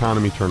see the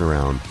economy turn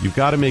around, you've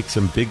got to make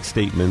some big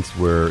statements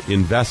where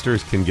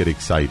investors can get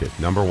excited.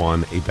 Number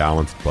one, a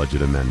balanced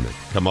budget amendment.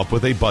 Come up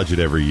with a budget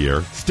every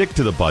year. Stick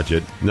to the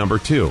budget. Number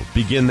two,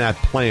 begin that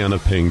plan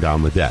of paying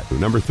down the debt.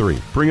 Number three,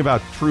 bring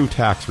about true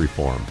tax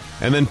reform.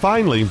 And then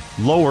finally,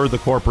 lower the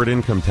corporate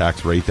income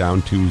tax rate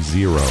down to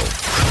 0.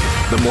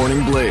 The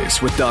Morning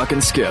Blaze with Doc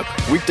and Skip.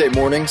 Weekday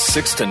mornings,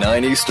 6 to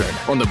 9 Eastern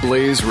on the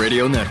Blaze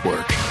Radio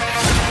Network.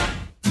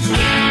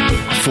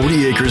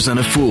 40 Acres and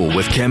a Fool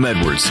with Cam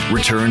Edwards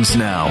returns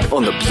now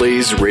on the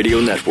Blaze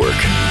Radio Network.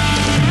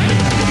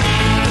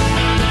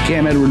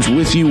 Cam Edwards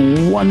with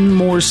you. One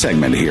more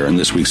segment here in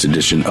this week's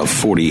edition of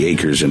 40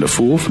 Acres and a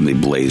Fool from the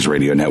Blaze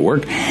Radio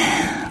Network.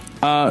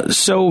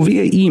 So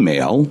via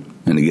email,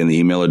 and again, the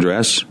email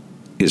address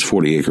is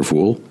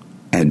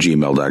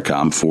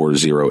 40acrefool@gmail.com,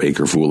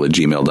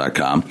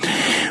 40acrefool@gmail.com.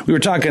 We were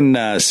talking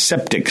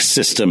septic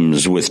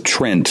systems with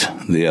Trent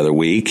the other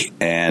week,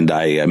 and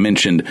I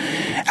mentioned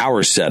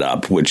our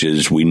setup, which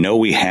is we know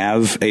we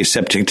have a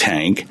septic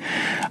tank.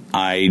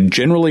 I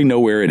generally know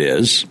where it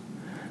is,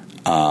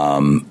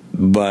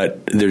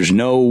 but there's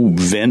no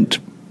vent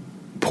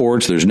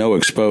ports, there's no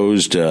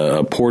exposed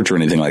porch or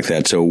anything like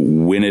that. So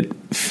when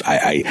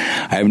I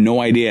have no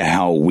idea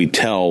how we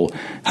tell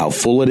how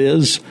full it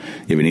is,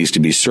 if it needs to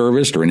be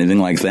serviced or anything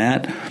like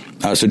that.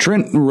 So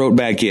Trent wrote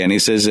back in. He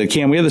says,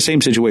 Cam, we have the same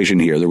situation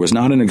here. There was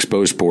not an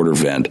exposed port or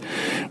vent.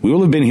 We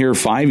will have been here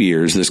 5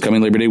 years this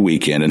coming Labor Day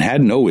weekend and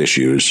had no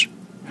issues.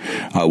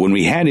 When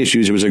we had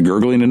issues, it was a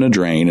gurgling in a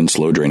drain and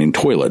slow draining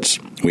toilets.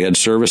 We had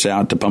service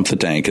out to pump the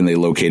tank, and they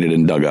located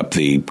and dug up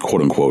the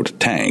quote-unquote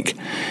tank.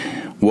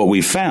 What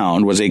we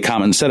found was a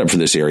common setup for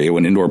this area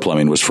when indoor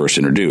plumbing was first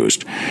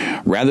introduced.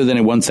 Rather than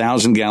a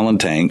 1,000-gallon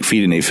tank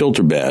feeding a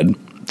filter bed,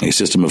 a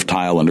system of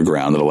tile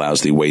underground that allows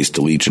the waste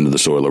to leach into the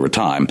soil over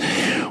time,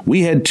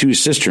 we had 2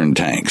 cistern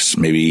tanks,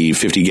 maybe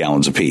 50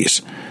 gallons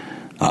apiece.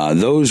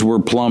 Those were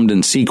plumbed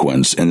in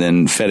sequence and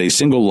then fed a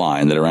single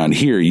line that around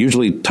here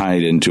usually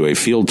tied into a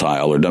field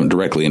tile or dumped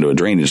directly into a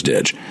drainage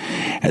ditch.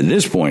 At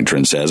this point,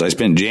 Trent says, I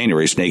spent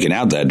January snaking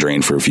out that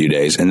drain for a few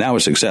days, and that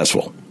was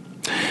successful.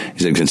 He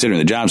said, considering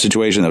the job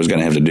situation that was going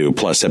to have to do,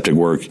 plus septic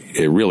work,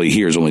 it really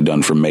here is only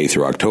done from May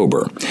through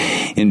October.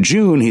 In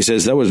June, he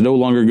says, that was no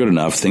longer good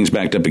enough. Things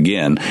backed up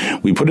again.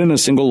 We put in a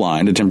single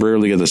line to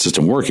temporarily get the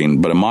system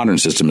working, but a modern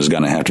system is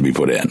going to have to be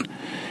put in.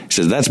 He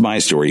says, that's my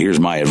story.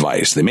 Here's my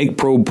advice. They make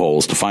probe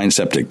poles to find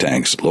septic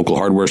tanks. Local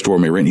hardware store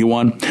may rent you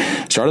one.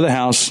 Start at the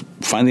house,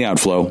 find the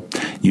outflow,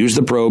 use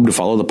the probe to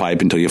follow the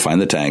pipe until you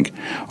find the tank.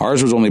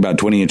 Ours was only about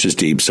 20 inches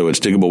deep, so it's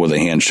diggable with a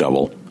hand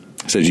shovel.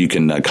 Says you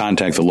can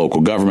contact the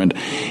local government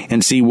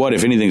and see what,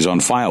 if anything's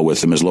on file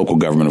with them, as local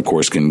government, of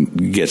course,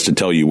 gets to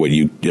tell you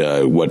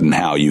what and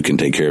how you can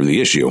take care of the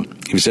issue.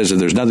 He says if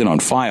there's nothing on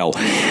file,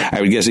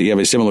 I would guess that you have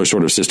a similar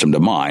sort of system to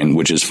mine,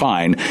 which is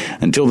fine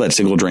until that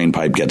single drain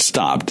pipe gets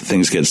stopped.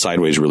 Things get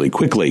sideways really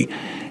quickly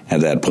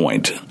at that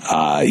point.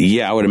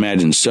 Yeah, I would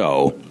imagine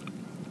so.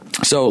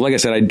 So, like I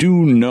said, I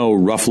do know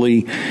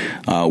roughly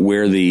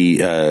where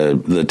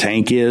the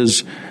tank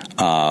is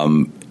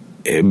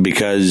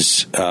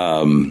because.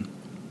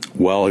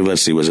 Well,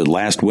 let's see, was it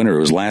last winter? It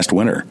was last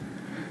winter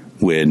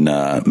when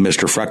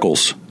Mr.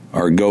 Freckles,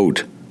 our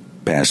goat,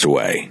 passed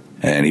away.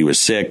 And he was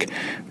sick,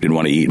 didn't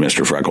want to eat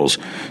Mr. Freckles.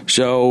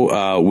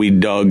 So we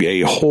dug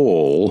a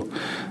hole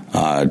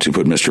to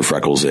put Mr.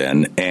 Freckles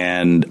in,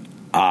 and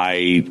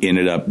I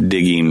ended up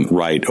digging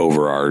right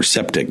over our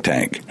septic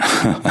tank.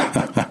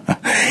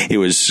 It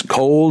was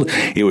cold,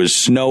 it was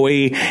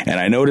snowy, and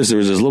I noticed there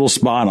was this little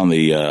spot on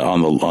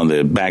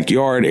the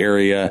backyard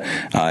area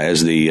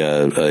as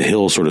the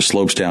hill sort of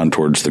slopes down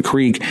towards the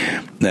creek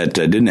that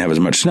didn't have as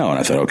much snow. And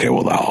I thought, okay,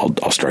 well,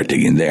 I'll start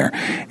digging there.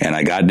 And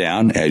I got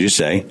down, as you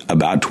say,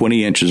 about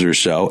 20 inches or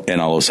so,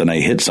 and all of a sudden I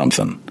hit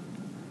something.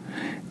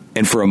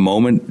 And for a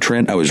moment,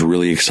 Trent, I was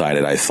really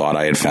excited. I thought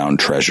I had found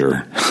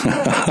treasure.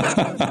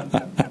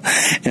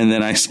 And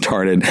then I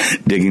started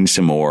digging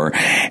some more,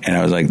 and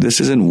I was like,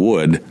 this isn't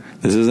wood.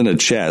 This isn't a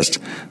chest.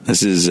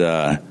 This is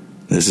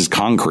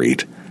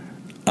concrete.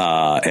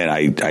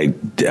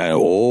 And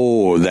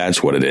oh,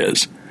 that's what it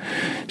is.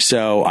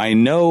 So I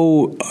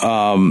know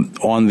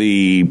on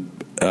the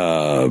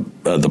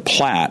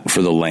plat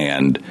for the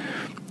land,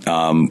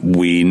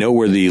 we know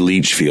where the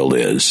leach field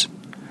is.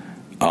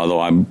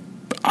 Although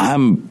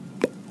I'm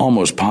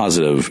almost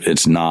positive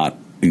it's not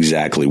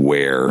exactly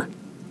where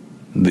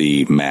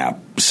the map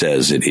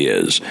says it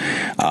is.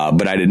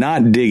 But I did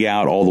not dig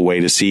out all the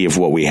way to see if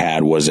what we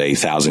had was a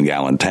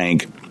 1,000-gallon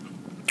tank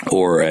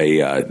or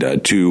a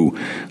 2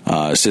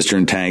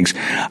 cistern tanks.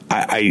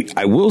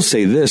 I will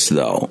say this,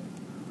 though.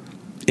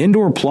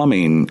 Indoor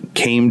plumbing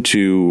came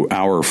to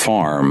our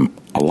farm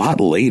a lot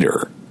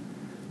later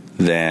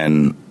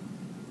than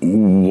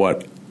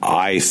what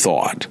I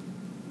thought.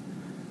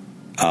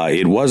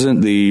 It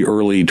wasn't the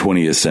early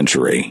 20th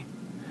century.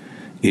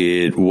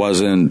 It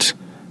wasn't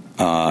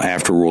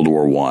after World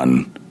War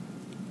I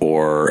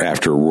or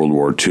after World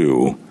War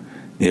II.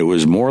 It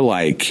was more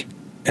like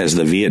as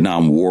the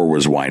Vietnam War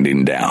was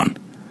winding down.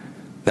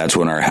 that's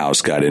when our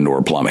house got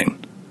indoor plumbing.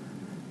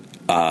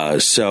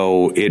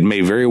 So it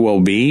may very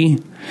well be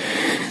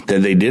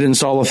that they did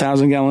install a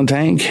 1,000-gallon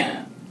tank.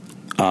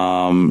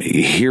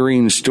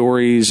 Hearing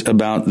stories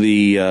about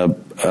the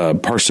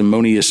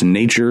parsimonious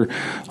nature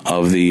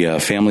of the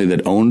family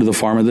that owned the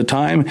farm at the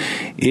time,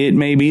 it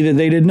may be that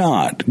they did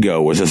not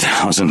go with a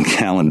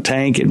 1,000-gallon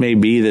tank. It may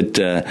be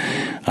that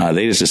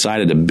they just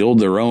decided to build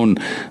their own,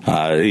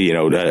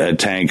 a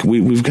tank.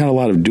 We've got a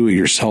lot of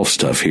do-it-yourself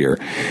stuff here,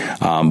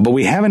 but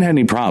we haven't had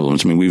any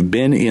problems. I mean, we've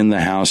been in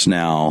the house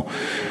now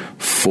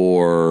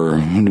for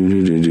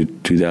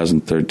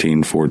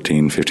 2013,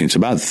 14, 15. It's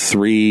about a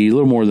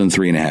little more than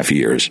 3.5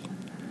 years.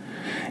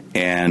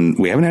 And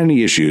we haven't had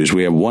any issues.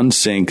 We have one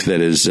sink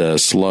that is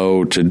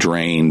slow to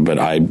drain, but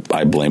I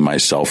blame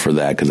myself for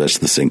that because that's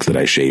the sink that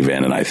I shave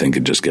in, and I think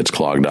it just gets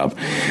clogged up.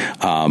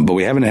 But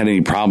we haven't had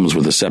any problems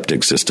with the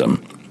septic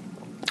system.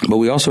 But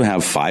we also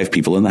have 5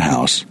 people in the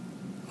house,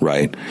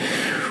 right?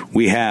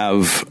 We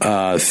have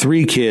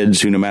 3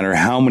 kids who, no matter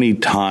how many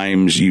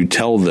times you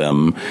tell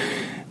them,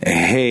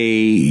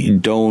 hey,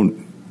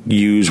 don't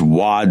use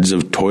wads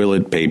of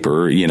toilet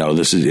paper,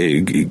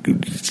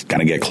 it's going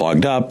to get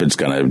clogged up, it's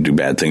going to do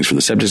bad things for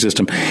the septic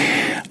system.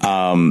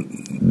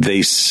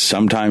 They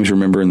sometimes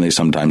remember and they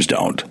sometimes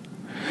don't.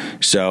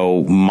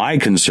 So my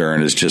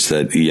concern is just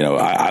that,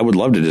 I would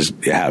love to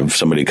just have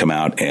somebody come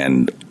out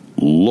and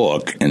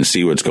look and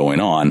see what's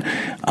going on.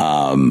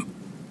 I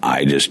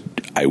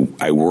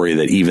worry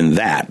that even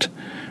that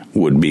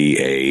would be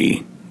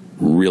a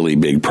really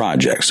big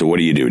project. So what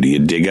do? Do you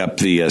dig up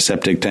the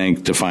septic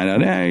tank to find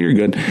out, you're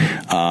good?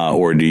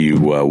 Or do you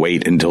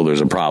wait until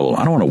there's a problem?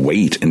 I don't want to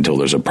wait until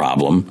there's a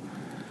problem.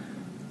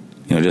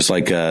 Just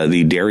like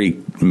the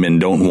dairymen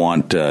don't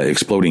want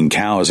exploding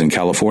cows in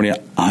California,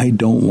 I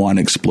don't want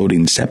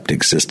exploding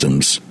septic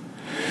systems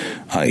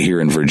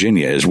here in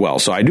Virginia as well.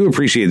 So I do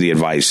appreciate the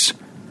advice,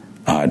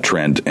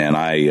 Trent, and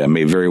I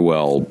may very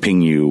well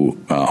ping you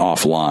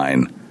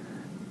offline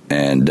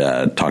and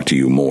talk to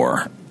you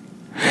more.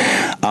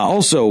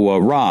 Also,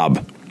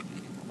 Rob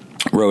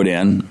wrote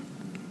in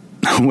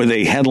with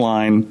a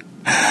headline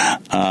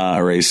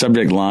or a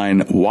subject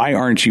line, "Why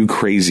aren't you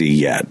crazy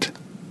yet?"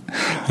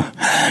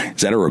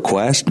 Is that a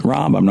request,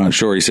 Rob? I'm not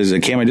sure. He says,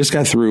 Cam, I just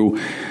got through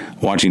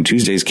watching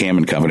Tuesday's Cam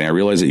and Company. I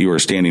realized that you are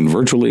standing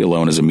virtually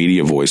alone as a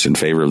media voice in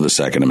favor of the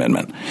Second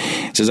Amendment.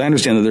 He says, I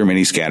understand that there are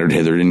many scattered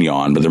hither and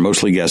yon, but they're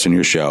mostly guests on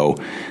your show.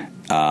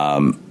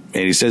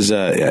 And he says,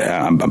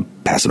 I'm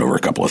passing over a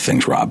couple of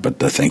things, Rob, but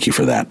thank you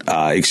for that.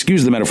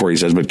 Excuse the metaphor, he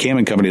says, but Cam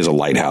and Company is a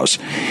lighthouse,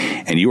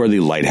 and you are the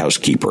lighthouse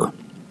keeper.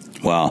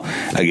 Well,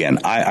 again,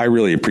 I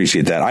really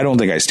appreciate that. I don't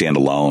think I stand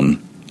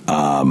alone,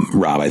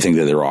 Rob. I think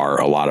that there are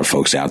a lot of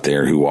folks out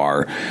there who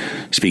are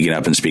speaking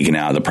up and speaking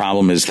out. The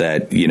problem is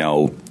that,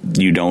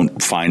 you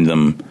don't find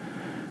them,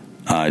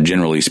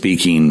 generally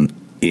speaking,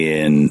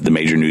 in the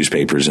major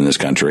newspapers in this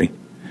country.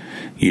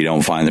 You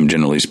don't find them,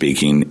 generally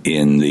speaking,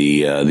 in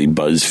the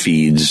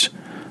BuzzFeeds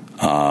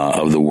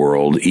of the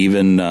world.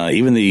 Even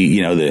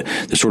the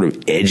sort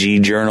of edgy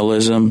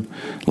journalism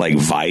like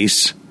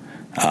Vice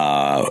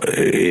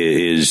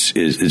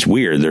is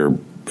weird. They're,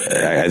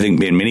 I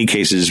think, in many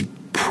cases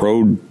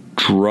pro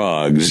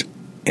drugs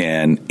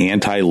and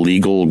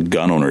anti-legal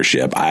gun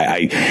ownership.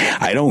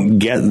 I don't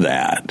get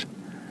that.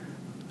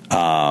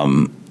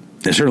 And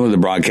certainly the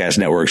broadcast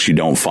networks, you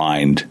don't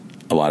find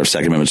a lot of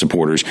Second Amendment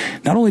supporters.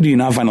 Not only do you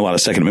not find a lot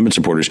of Second Amendment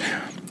supporters,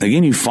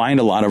 again, you find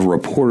a lot of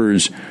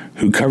reporters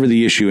who cover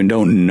the issue and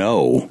don't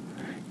know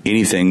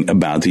anything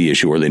about the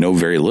issue, or they know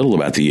very little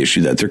about the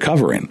issue that they're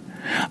covering.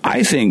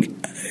 I think,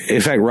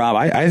 in fact, Rob,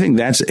 I think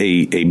that's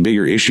a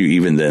bigger issue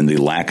even than the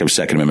lack of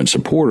Second Amendment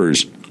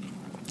supporters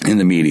in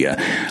the media.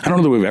 I don't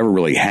know that we've ever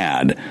really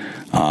had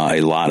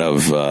a lot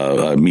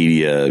of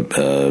media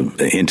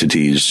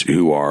entities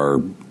who are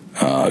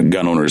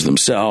gun owners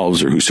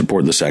themselves or who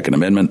support the Second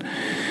Amendment.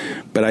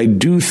 But I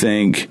do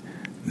think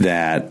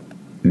that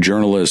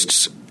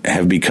journalists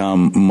have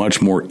become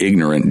much more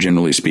ignorant,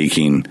 generally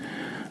speaking,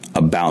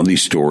 about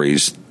these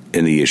stories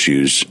and the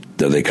issues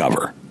that they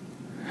cover.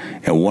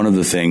 And one of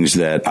the things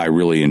that I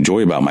really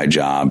enjoy about my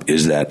job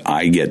is that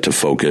I get to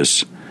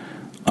focus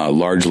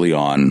largely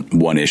on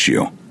one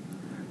issue.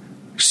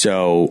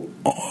 So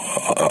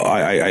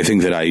I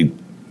think that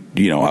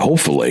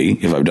hopefully,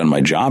 if I've done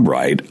my job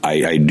right,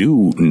 I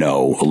do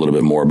know a little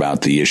bit more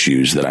about the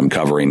issues that I'm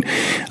covering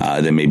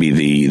than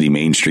maybe the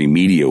mainstream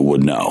media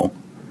would know.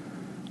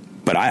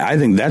 But I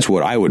think that's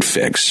what I would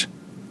fix.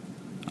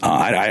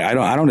 I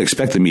don't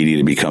expect the media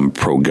to become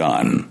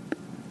pro-gun,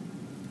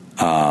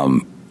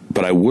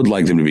 but I would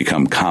like them to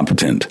become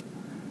competent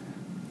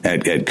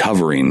at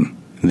covering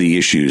the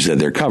issues that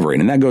they're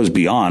covering. And that goes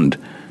beyond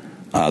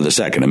the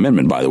Second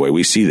Amendment, by the way.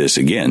 We see this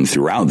again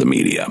throughout the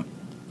media.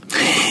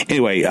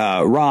 Anyway,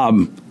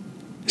 Rob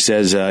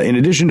says, in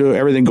addition to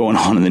everything going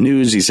on in the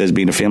news, he says,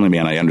 being a family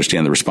man, I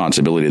understand the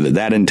responsibility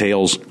that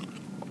entails.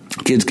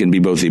 Kids can be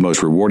both the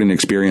most rewarding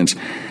experience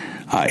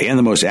and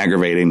the most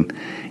aggravating.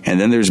 And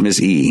then there's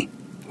Miss E.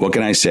 What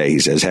can I say? He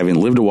says, having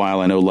lived a while,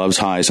 I know love's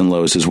highs and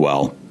lows as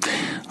well.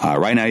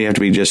 Right now, you have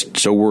to be just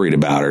so worried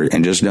about her,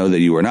 and just know that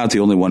you are not the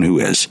only one who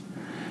is.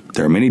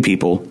 There are many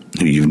people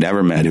who you've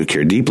never met who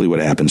care deeply what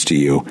happens to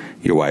you,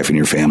 your wife, and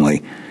your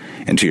family,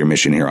 and to your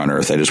mission here on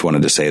Earth. I just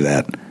wanted to say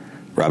that.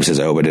 Rob says,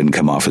 I hope it didn't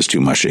come off as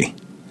too mushy.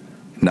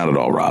 Not at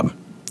all, Rob.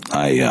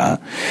 I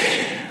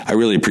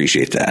really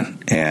appreciate that.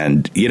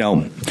 And, you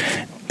know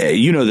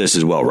this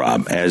as well,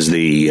 Rob, as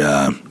the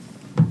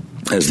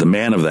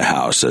man of the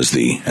house, as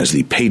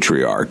the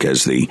patriarch,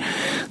 as the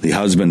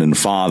husband and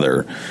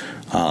father,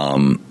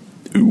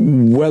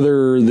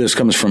 whether this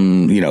comes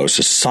from,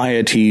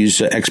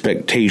 society's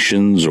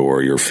expectations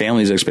or your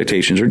family's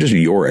expectations or just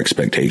your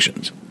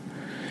expectations.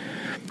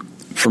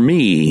 For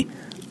me,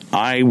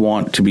 I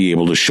want to be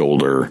able to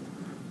shoulder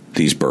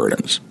these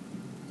burdens.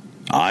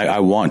 I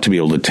want to be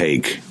able to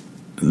take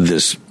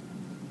this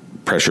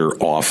pressure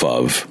off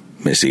of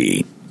Miss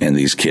E and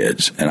these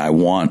kids, and I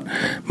want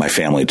my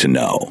family to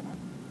know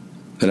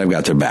that I've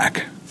got their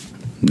back,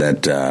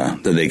 that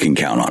they can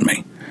count on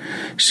me.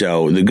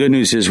 So the good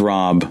news is,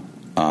 Rob,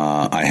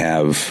 I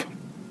have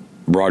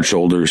broad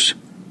shoulders.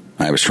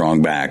 I have a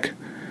strong back.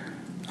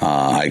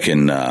 I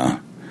can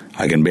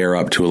bear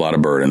up to a lot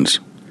of burdens.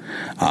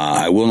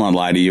 I will not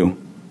lie to you.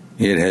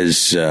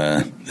 This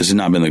has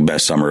not been the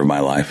best summer of my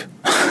life,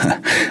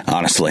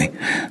 honestly.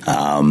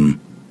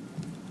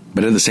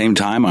 But at the same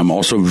time, I'm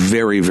also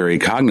very, very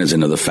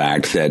cognizant of the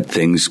fact that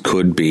things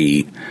could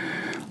be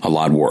a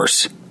lot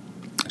worse.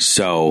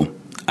 So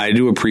I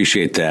do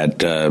appreciate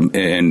that,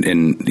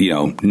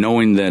 and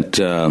knowing that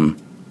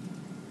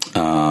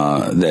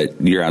that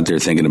you're out there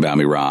thinking about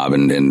me, Rob,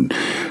 and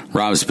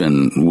Rob's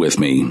been with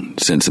me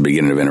since the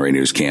beginning of NRA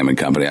News Cam and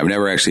Company. I've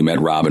never actually met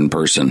Rob in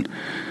person.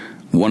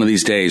 One of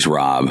these days,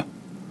 Rob.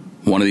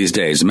 One of these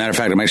days. As a matter of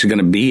fact, I'm actually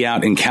going to be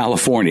out in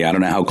California. I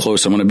don't know how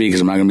close I'm going to be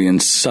because I'm not going to be in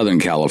Southern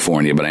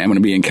California, but I am going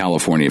to be in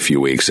California a few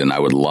weeks, and I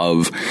would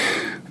love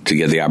to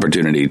get the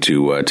opportunity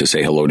to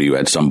say hello to you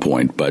at some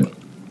point. But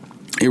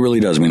it really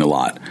does mean a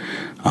lot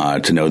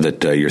to know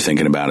that you're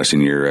thinking about us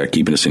and you're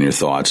keeping us in your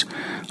thoughts.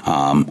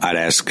 I'd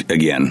ask,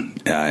 again,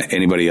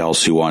 anybody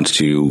else who wants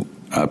to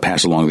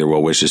pass along their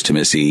well wishes to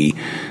Miss E.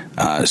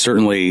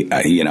 Certainly,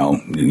 you know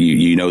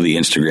the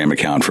Instagram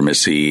account for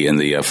Miss E and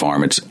the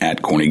farm. It's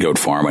at Corny Goat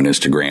Farm on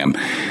Instagram.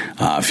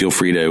 Feel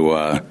free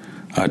to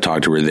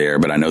talk to her there,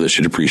 but I know that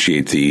she'd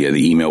appreciate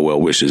the email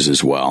well wishes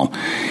as well.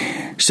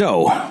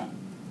 So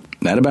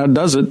that about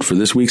does it for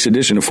this week's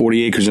edition of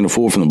 40 Acres and a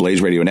Fool from the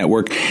Blaze Radio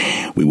Network.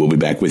 We will be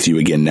back with you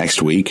again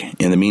next week.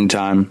 In the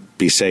meantime,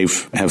 be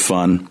safe, have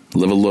fun,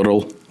 live a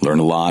little, learn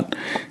a lot,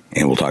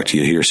 and we'll talk to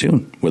you here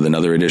soon with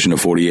another edition of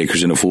 40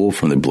 Acres and a Fool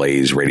from the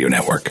Blaze Radio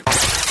Network.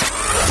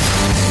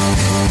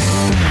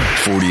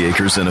 40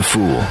 Acres and a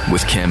Fool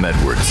with Cam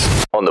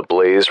Edwards on the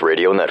Blaze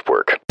Radio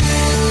Network.